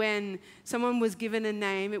scriptures, when someone was given a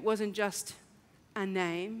name, it wasn't just a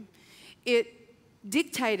name. It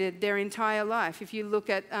dictated their entire life. If you look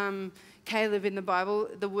at Caleb in the Bible,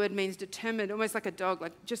 the word means determined, almost like a dog,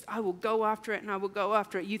 like just I will go after it and I will go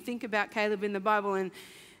after it. You think about Caleb in the Bible and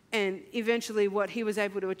eventually what he was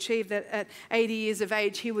able to achieve, that at 80 years of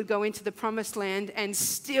age he would go into the promised land and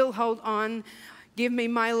still hold on, give me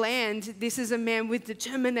my land. This is a man with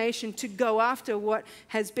determination to go after what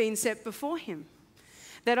has been set before him.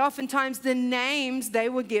 That oftentimes the names they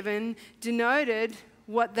were given denoted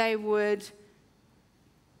what they would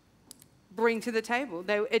bring to the table.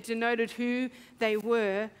 It denoted who they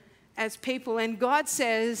were as people. And God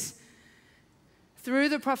says, through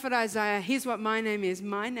the prophet Isaiah, here's what my name is.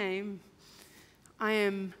 My name, I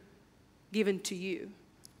am given to you.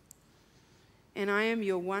 And I am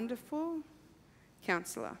your wonderful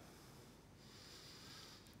counselor.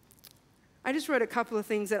 I just wrote a couple of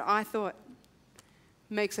things that I thought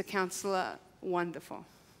makes a counselor wonderful.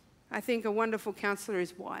 I think a wonderful counselor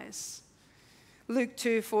is wise. Luke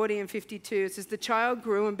 2:40 and 52, it says, the child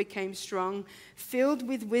grew and became strong, filled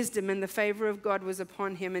with wisdom, and the favor of God was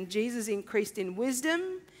upon him. And Jesus increased in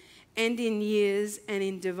wisdom and in years and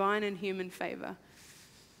in divine and human favor.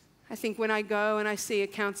 I think when I go and I see a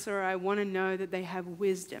counselor, I want to know that they have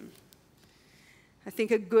wisdom. I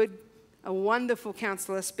think a wonderful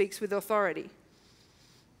counselor speaks with authority.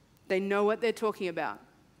 They know what they're talking about.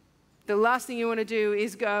 The last thing you want to do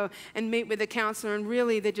is go and meet with a counselor and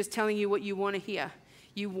really they're just telling you what you want to hear.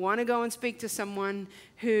 You want to go and speak to someone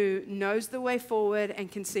who knows the way forward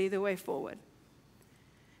and can see the way forward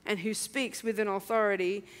and who speaks with an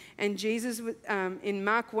authority. And Jesus, in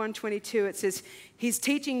Mark 1:22, it says, his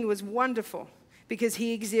teaching was wonderful because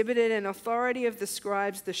he exhibited an authority of the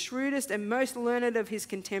scribes, the shrewdest and most learned of his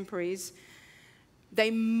contemporaries. They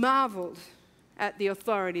marveled at the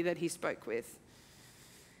authority that he spoke with.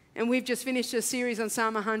 And we've just finished a series on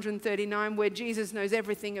Psalm 139 where Jesus knows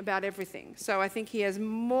everything about everything. So I think he has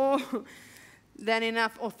more than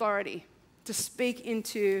enough authority to speak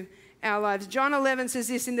into our lives. John 11 says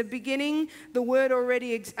this, in the beginning, the Word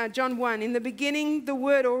already, John 1, in the beginning, the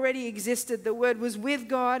Word already existed. The Word was with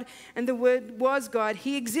God, and the Word was God.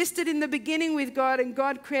 He existed in the beginning with God, and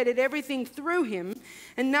God created everything through him,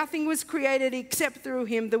 and nothing was created except through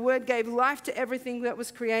him. The Word gave life to everything that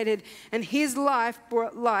was created, and his life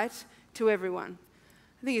brought light to everyone.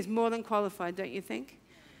 I think he's more than qualified, don't you think,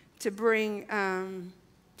 to bring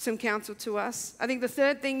some counsel to us. I think the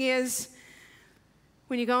third thing is,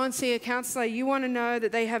 when you go and see a counselor, you want to know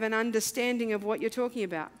that they have an understanding of what you're talking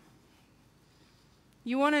about.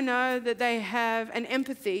 You want to know that they have an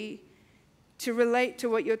empathy to relate to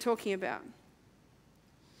what you're talking about.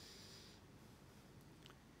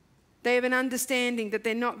 They have an understanding that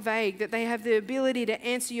they're not vague, that they have the ability to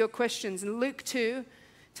answer your questions. In Luke 2,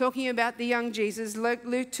 talking about the young Jesus,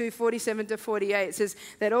 Luke 2, 47 to 48, it says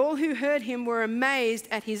that all who heard him were amazed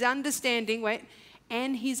at his understanding,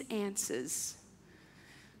 and his answers.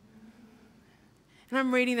 And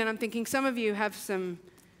I'm reading that, I'm thinking, some of you have some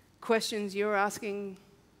questions you're asking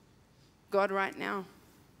God right now.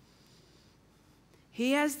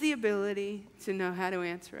 He has the ability to know how to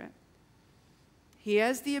answer it. He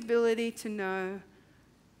has the ability to know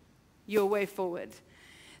your way forward.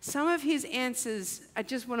 Some of his answers, I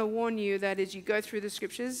just want to warn you that as you go through the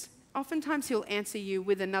scriptures, oftentimes he'll answer you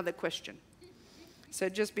with another question. So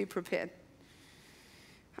just be prepared.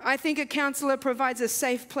 I think a counselor provides a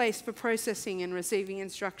safe place for processing and receiving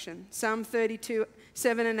instruction. Psalm 32,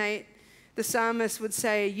 7 and 8, the psalmist would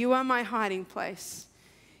say, "You are my hiding place.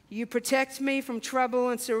 You protect me from trouble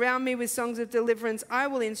and surround me with songs of deliverance. I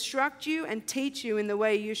will instruct you and teach you in the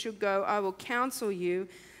way you should go. I will counsel you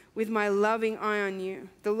with my loving eye on you."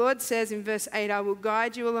 The Lord says in verse 8, "I will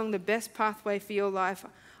guide you along the best pathway for your life.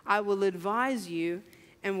 I will advise you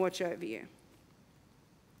and watch over you."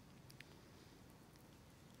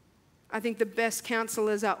 I think the best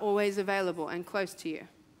counselors are always available and close to you.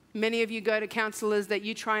 Many of you go to counselors that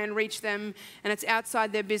you try and reach them and it's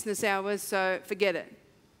outside their business hours, so forget it.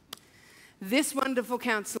 This wonderful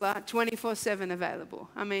counselor, 24/7 available.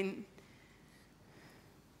 I mean,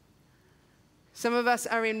 some of us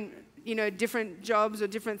are in, different jobs or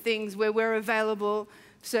different things where we're available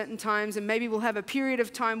certain times, and maybe we'll have a period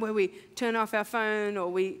of time where we turn off our phone or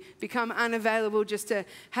we become unavailable just to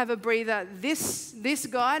have a breather. This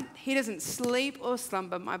God, he doesn't sleep or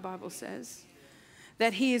slumber, my Bible says.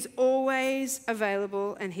 That he is always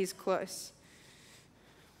available and he's close.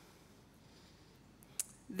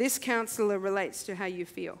 This counselor relates to how you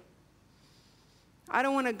feel. I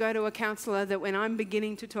don't want to go to a counselor that when I'm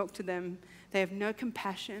beginning to talk to them, they have no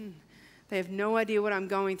compassion, they have no idea what I'm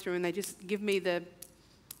going through, and they just give me the...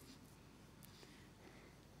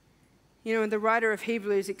 And the writer of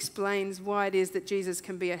Hebrews explains why it is that Jesus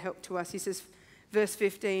can be a help to us. He says, verse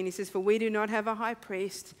 15, he says, "For we do not have a high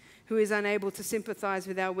priest who is unable to sympathize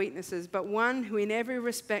with our weaknesses, but one who in every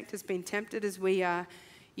respect has been tempted as we are,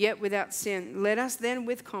 yet without sin. Let us then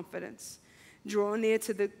with confidence draw near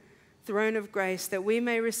to the throne of grace, that we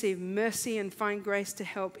may receive mercy and find grace to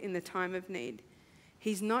help in the time of need."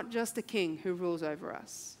 He's not just a king who rules over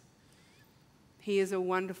us. He is a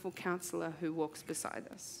wonderful counselor who walks beside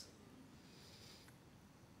us.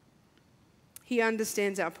 He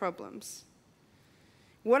understands our problems.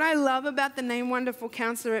 What I love about the name Wonderful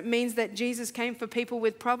Counselor, it means that Jesus came for people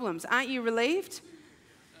with problems. Aren't you relieved?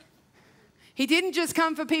 He didn't just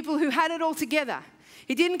come for people who had it all together.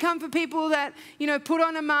 He didn't come for people that, put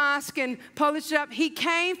on a mask and polished it up. He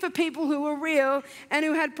came for people who were real and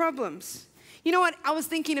who had problems. You know what? I was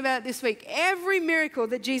thinking about it this week. Every miracle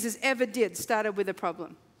that Jesus ever did started with a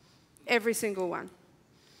problem. Every single one.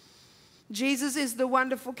 Jesus is the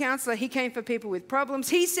wonderful counselor. He came for people with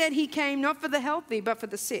problems. He said he came not for the healthy, but for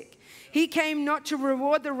the sick. He came not to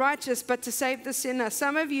reward the righteous, but to save the sinner.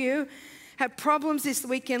 Some of you have problems this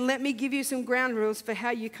weekend. Let me give you some ground rules for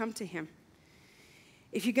how you come to him.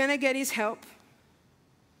 If you're going to get his help,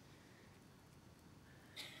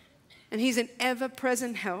 and he's an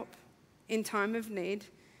ever-present help in time of need,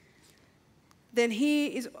 then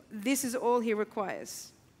this is all he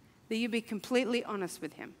requires, that you be completely honest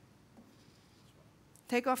with him.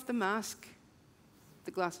 Take off the mask.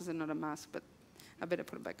 The glasses are not a mask, but I better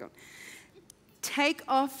put it back on. Take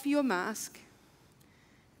off your mask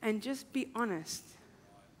and just be honest.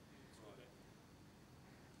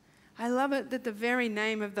 I love it that the very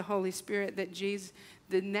name of the Holy Spirit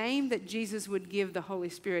the name that Jesus would give the Holy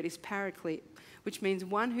Spirit is Paraclete, which means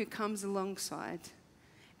one who comes alongside,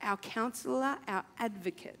 our counselor, our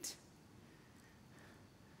advocate.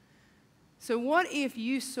 So what if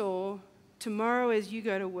you saw tomorrow as you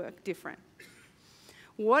go to work different?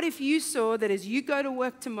 What if you saw that as you go to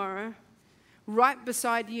work tomorrow, right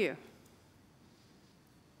beside you,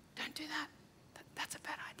 don't do that. That's a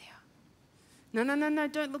bad idea. No,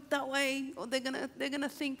 don't look that way, or they're gonna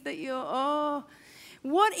think that you're, oh.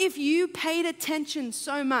 What if you paid attention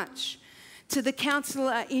so much to the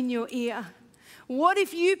counselor in your ear? What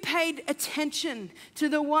if you paid attention to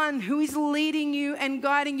the one who is leading you and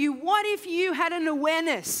guiding you? What if you had an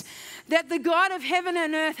awareness that the God of heaven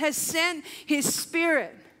and earth has sent his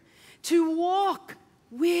Spirit to walk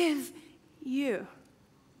with you?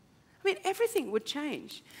 I mean, everything would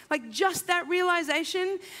change. Like just that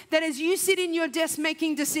realization that as you sit in your desk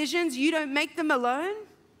making decisions, you don't make them alone,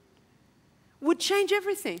 would change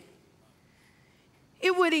everything.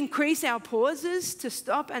 It would increase our pauses to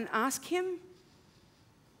stop and ask him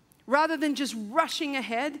rather than just rushing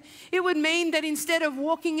ahead. It would mean that instead of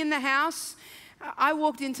walking in the house, I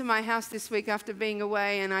walked into my house this week after being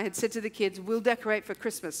away, and I had said to the kids, we'll decorate for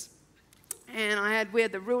Christmas. And we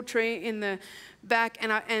had the real tree in the back,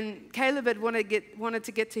 and Caleb had wanted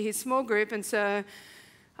to get to his small group, and so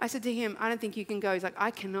I said to him, I don't think you can go. He's like, I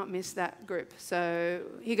cannot miss that group. So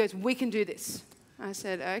he goes, we can do this. I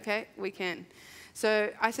said, okay, we can.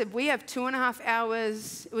 So I said, we have 2.5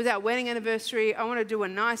 hours. It was our wedding anniversary. I want to do a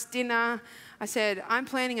nice dinner. I said, I'm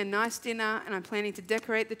planning a nice dinner, and I'm planning to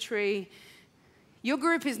decorate the tree. Your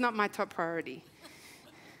group is not my top priority.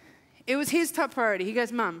 It was his top priority. He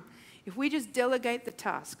goes, Mum, if we just delegate the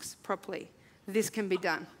tasks properly, this can be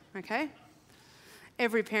done, okay?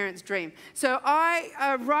 Every parent's dream. So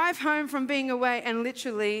I arrived home from being away, and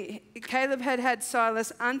literally Caleb had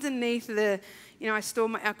Silas underneath I store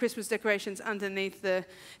our Christmas decorations underneath the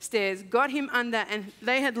stairs, got him under, and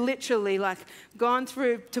they had literally gone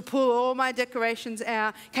through to pull all my decorations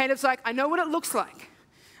out. Caleb's like, I know what it looks like.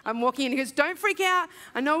 I'm walking in, he goes, don't freak out.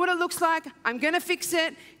 I know what it looks like. I'm going to fix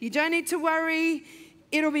it. You don't need to worry.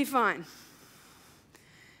 It'll be fine.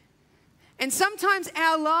 And sometimes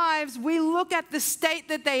our lives, we look at the state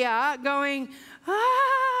that they are going,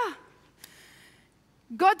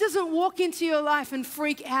 God doesn't walk into your life and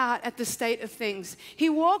freak out at the state of things. He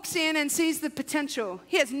walks in and sees the potential.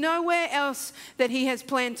 He has nowhere else that he has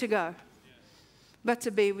planned to go but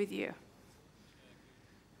to be with you.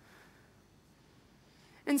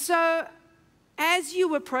 And so as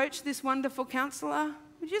you approach this wonderful counselor,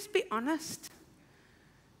 just be honest.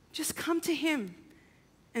 Just come to him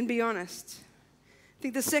and be honest. I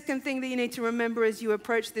think the second thing that you need to remember as you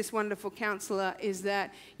approach this wonderful counselor is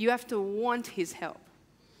that you have to want his help.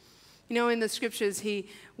 You know, in the scriptures, he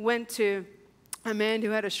went to a man who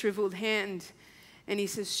had a shriveled hand, and he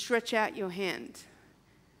says, stretch out your hand.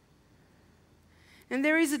 And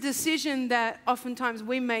there is a decision that oftentimes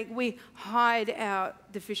we make. We hide our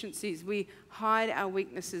deficiencies. We hide our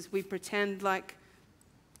weaknesses. We pretend like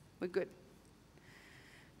we're good.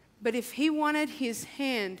 But if he wanted his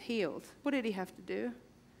hand healed, what did he have to do?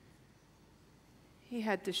 He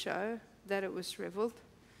had to show that it was shriveled,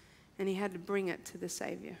 and he had to bring it to the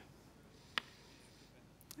Savior.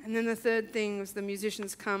 And then the third thing was the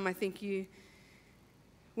musicians come. I think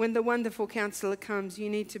when the wonderful counselor comes, you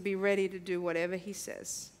need to be ready to do whatever he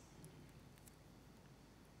says.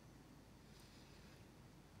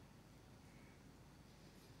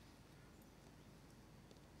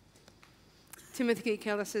 Timothy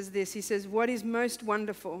Keller says this. He says, what is most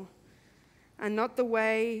wonderful are not the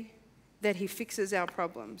way that he fixes our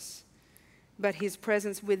problems, but his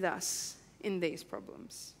presence with us in these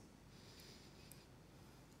problems.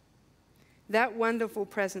 That wonderful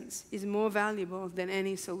presence is more valuable than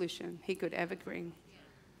any solution he could ever bring.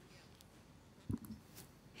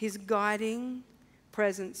 His guiding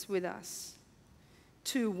presence with us.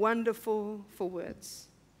 Too wonderful for words.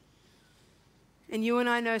 And you and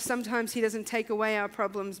I know sometimes he doesn't take away our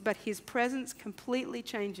problems, but his presence completely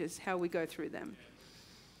changes how we go through them.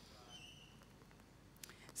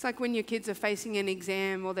 It's like when your kids are facing an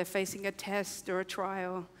exam or they're facing a test or a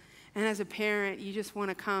trial, and as a parent, you just want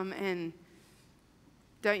to come and,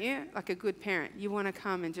 don't you? Like a good parent, you want to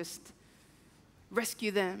come and just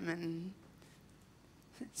rescue them and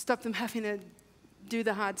stop them having to do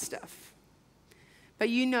the hard stuff. But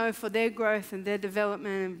you know for their growth and their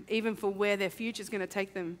development, and even for where their future is going to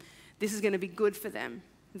take them, this is going to be good for them.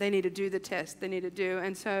 They need to do the test. They need to do.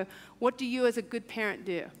 And so what do you as a good parent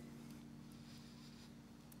do?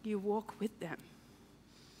 You walk with them.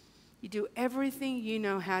 You do everything you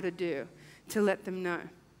know how to do to let them know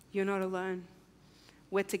you're not alone.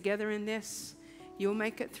 We're together in this. You'll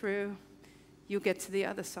make it through. You'll get to the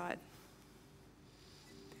other side.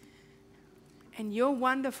 And your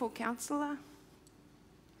wonderful counselor,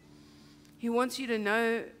 he wants you to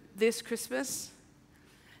know this Christmas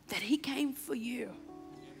that he came for you.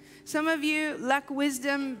 Some of you lack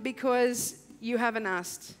wisdom because you haven't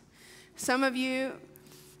asked. Some of you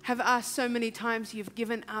have asked so many times you've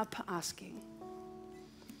given up asking.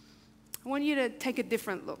 I want you to take a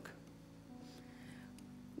different look.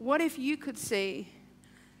 What if you could see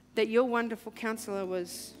that your wonderful counselor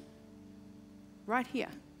was right here?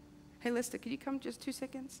 Hey, Lester, could you come just 2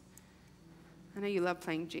 seconds? I know you love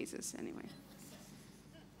playing Jesus anyway.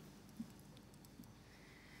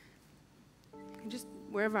 And just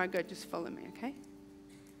wherever I go, just follow me, okay?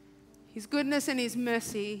 His goodness and His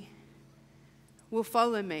mercy will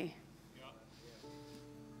follow me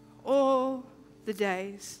all the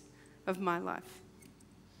days of my life.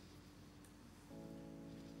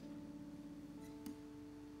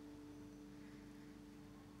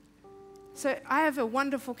 So I have a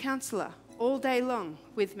wonderful counselor all day long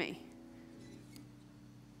with me.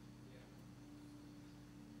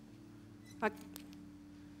 Like,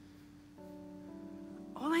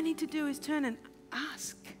 all I need to do is turn and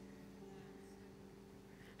ask.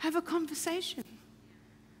 Have a conversation.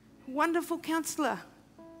 Wonderful counselor.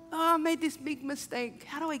 Oh, I made this big mistake.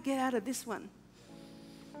 How do I get out of this one?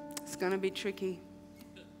 It's going to be tricky.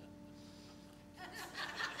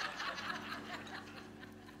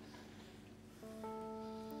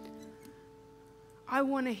 I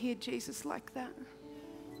want to hear Jesus like that.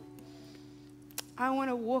 I want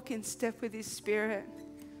to walk in step with His Spirit.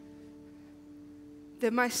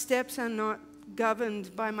 That my steps are not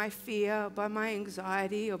governed by my fear, or by my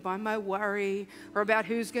anxiety, or by my worry, or about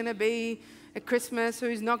who's going to be at Christmas, or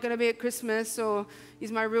who's not going to be at Christmas, or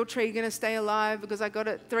is my real tree going to stay alive because I got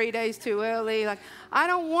it 3 days too early. Like, I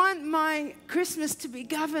don't want my Christmas to be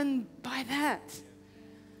governed by that.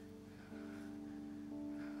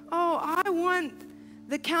 Oh, I want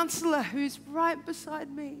the counselor who's right beside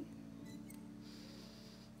me,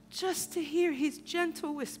 just to hear His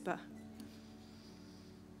gentle whisper.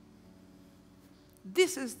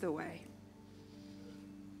 This is the way.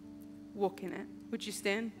 Walk in it. Would you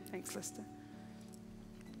stand? Thanks, Lester.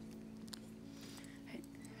 Hey,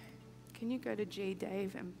 can you go to G,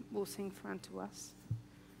 Dave, and we'll sing for unto us?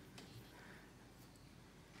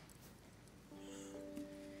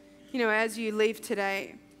 You know, as you leave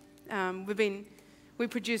today, we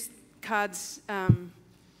produced cards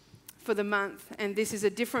for the month, and this is a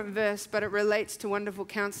different verse, but it relates to Wonderful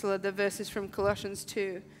Counselor. The verse is from Colossians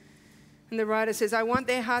 2. And the writer says, I want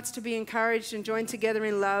their hearts to be encouraged and joined together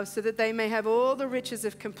in love so that they may have all the riches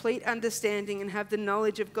of complete understanding and have the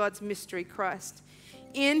knowledge of God's mystery, Christ.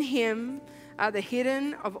 In Him are the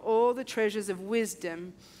hidden of all the treasures of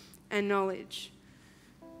wisdom and knowledge.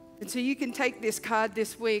 And so you can take this card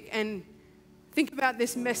this week and think about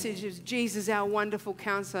this message as Jesus, our wonderful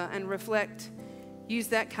counselor, and reflect. Use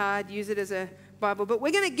that card, use it as a Bible. But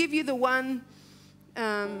we're going to give you the one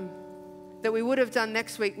that we would have done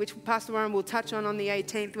next week, which Pastor Warren will touch on the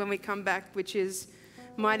 18th when we come back, which is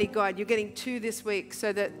Mighty God. You're getting 2 this week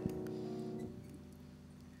so that,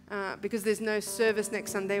 because there's no service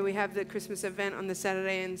next Sunday, we have the Christmas event on the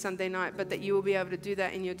Saturday and Sunday night, but that you will be able to do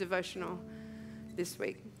that in your devotional this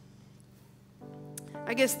week.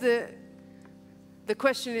 I guess the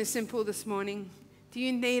question is simple this morning. Do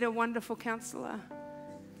you need a wonderful counselor?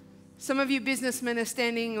 Some of you businessmen are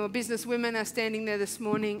standing, or businesswomen are standing there this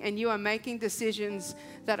morning, and you are making decisions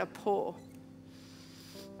that are poor.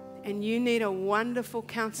 And you need a wonderful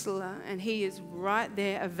counselor, and He is right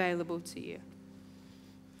there available to you.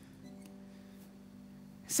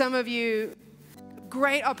 Some of you,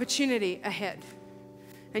 great opportunity ahead,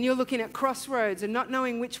 and you're looking at crossroads and not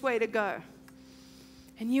knowing which way to go.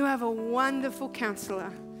 And you have a wonderful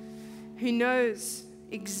counselor who knows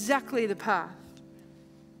exactly the path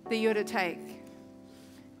that you're to take.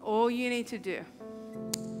 All you need to do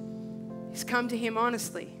is come to Him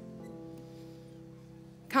honestly.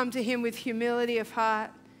 Come to Him with humility of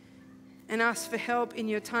heart and ask for help in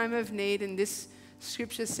your time of need. And this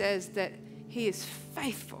scripture says that He is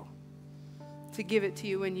faithful to give it to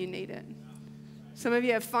you when you need it. Some of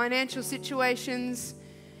you have financial situations,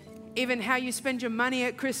 even how you spend your money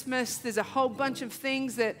at Christmas. There's a whole bunch of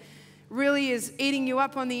things that really is eating you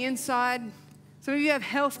up on the inside. Some of you have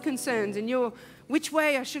health concerns and you're which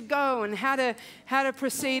way I should go and how to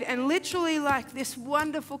proceed. And literally, like, this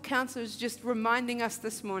wonderful counselor is just reminding us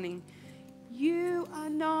this morning, you are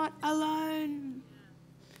not alone.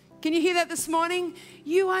 Can you hear that this morning?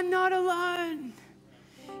 You are not alone.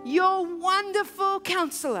 Your wonderful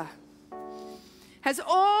counselor has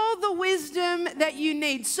all the wisdom that you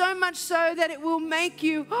need, so much so that it will make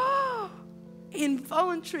you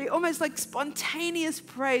involuntary, almost like spontaneous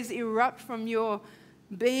praise erupt from your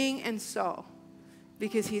being and soul,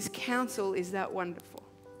 because His counsel is that wonderful.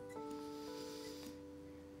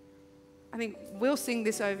 I think we'll sing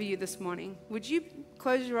this over you this morning. Would you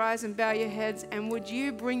close your eyes and bow your heads, and would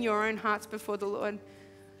you bring your own hearts before the Lord?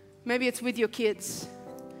 Maybe it's with your kids.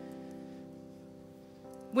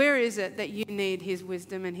 Where is it that you need his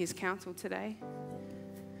wisdom and his counsel today?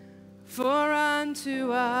 For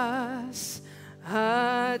unto us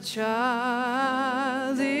a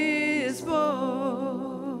child is born.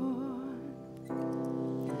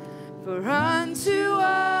 For unto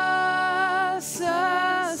us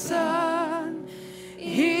a son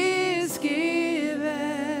is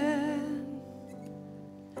given,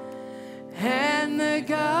 and the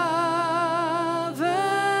government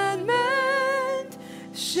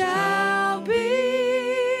shall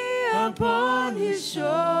be upon his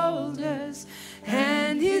shoulders,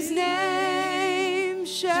 and his name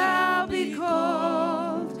shall be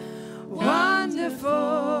called Wonderful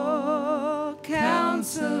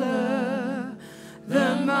Counselor,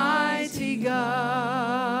 the Mighty God,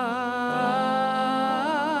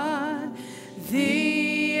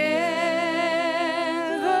 the everlasting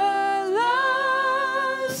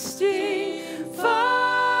Father,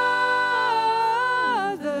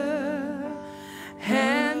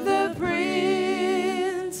 and the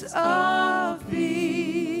Prince of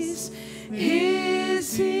Peace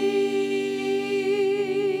is he.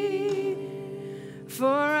 For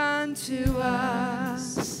unto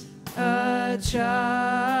us a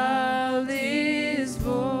child is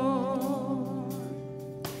born.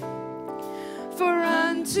 For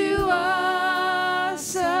unto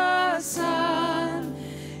us a son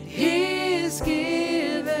is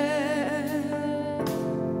given,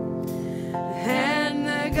 and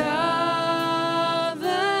the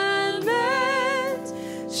government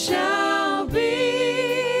shall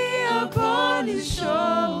be upon his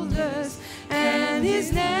shoulders, and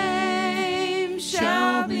his name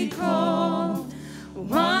shall be called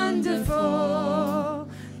Wonderful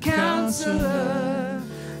Counselor,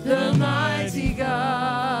 the Mighty God,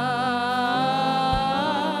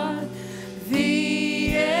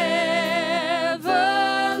 the everlasting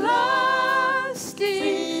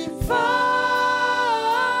Father,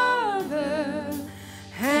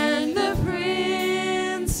 and the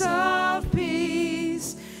Prince of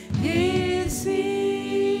Peace is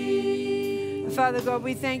he. Father God,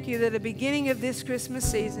 we thank you that at the beginning of this Christmas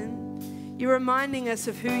season, you're reminding us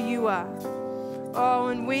of who you are. Oh,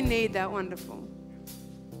 and we need that wonderful.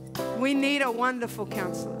 We need a wonderful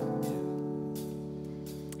counselor.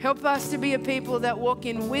 Help us to be a people that walk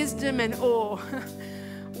in wisdom and awe.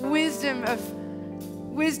 Wisdom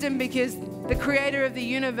because the creator of the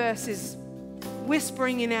universe is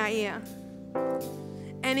whispering in our ear.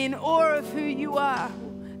 And in awe of who you are,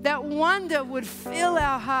 that wonder would fill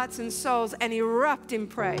our hearts and souls and erupt in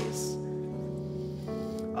praise.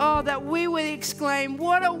 Oh, that we would exclaim,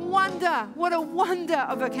 what a wonder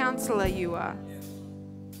of a counselor you are.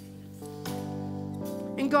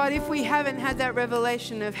 And God, if we haven't had that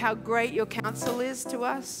revelation of how great your counsel is to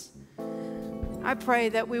us, I pray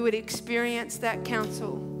that we would experience that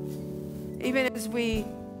counsel, even as we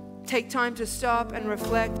take time to stop and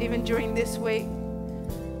reflect, even during this week.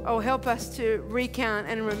 Oh, help us to recount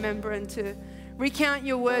and remember and to recount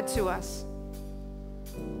your word to us.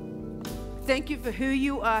 Thank you for who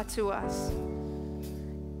you are to us.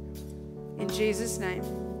 In Jesus' name,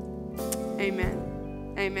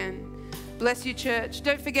 amen. Amen. Bless you, church.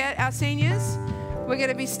 Don't forget our seniors. We're going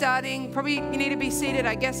to be starting, probably you need to be seated,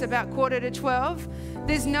 I guess, about 11:45.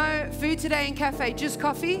 There's no food today in cafe, just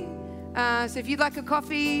coffee. So if you'd like a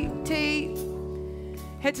coffee, tea,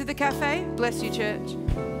 head to the cafe. Bless you, church.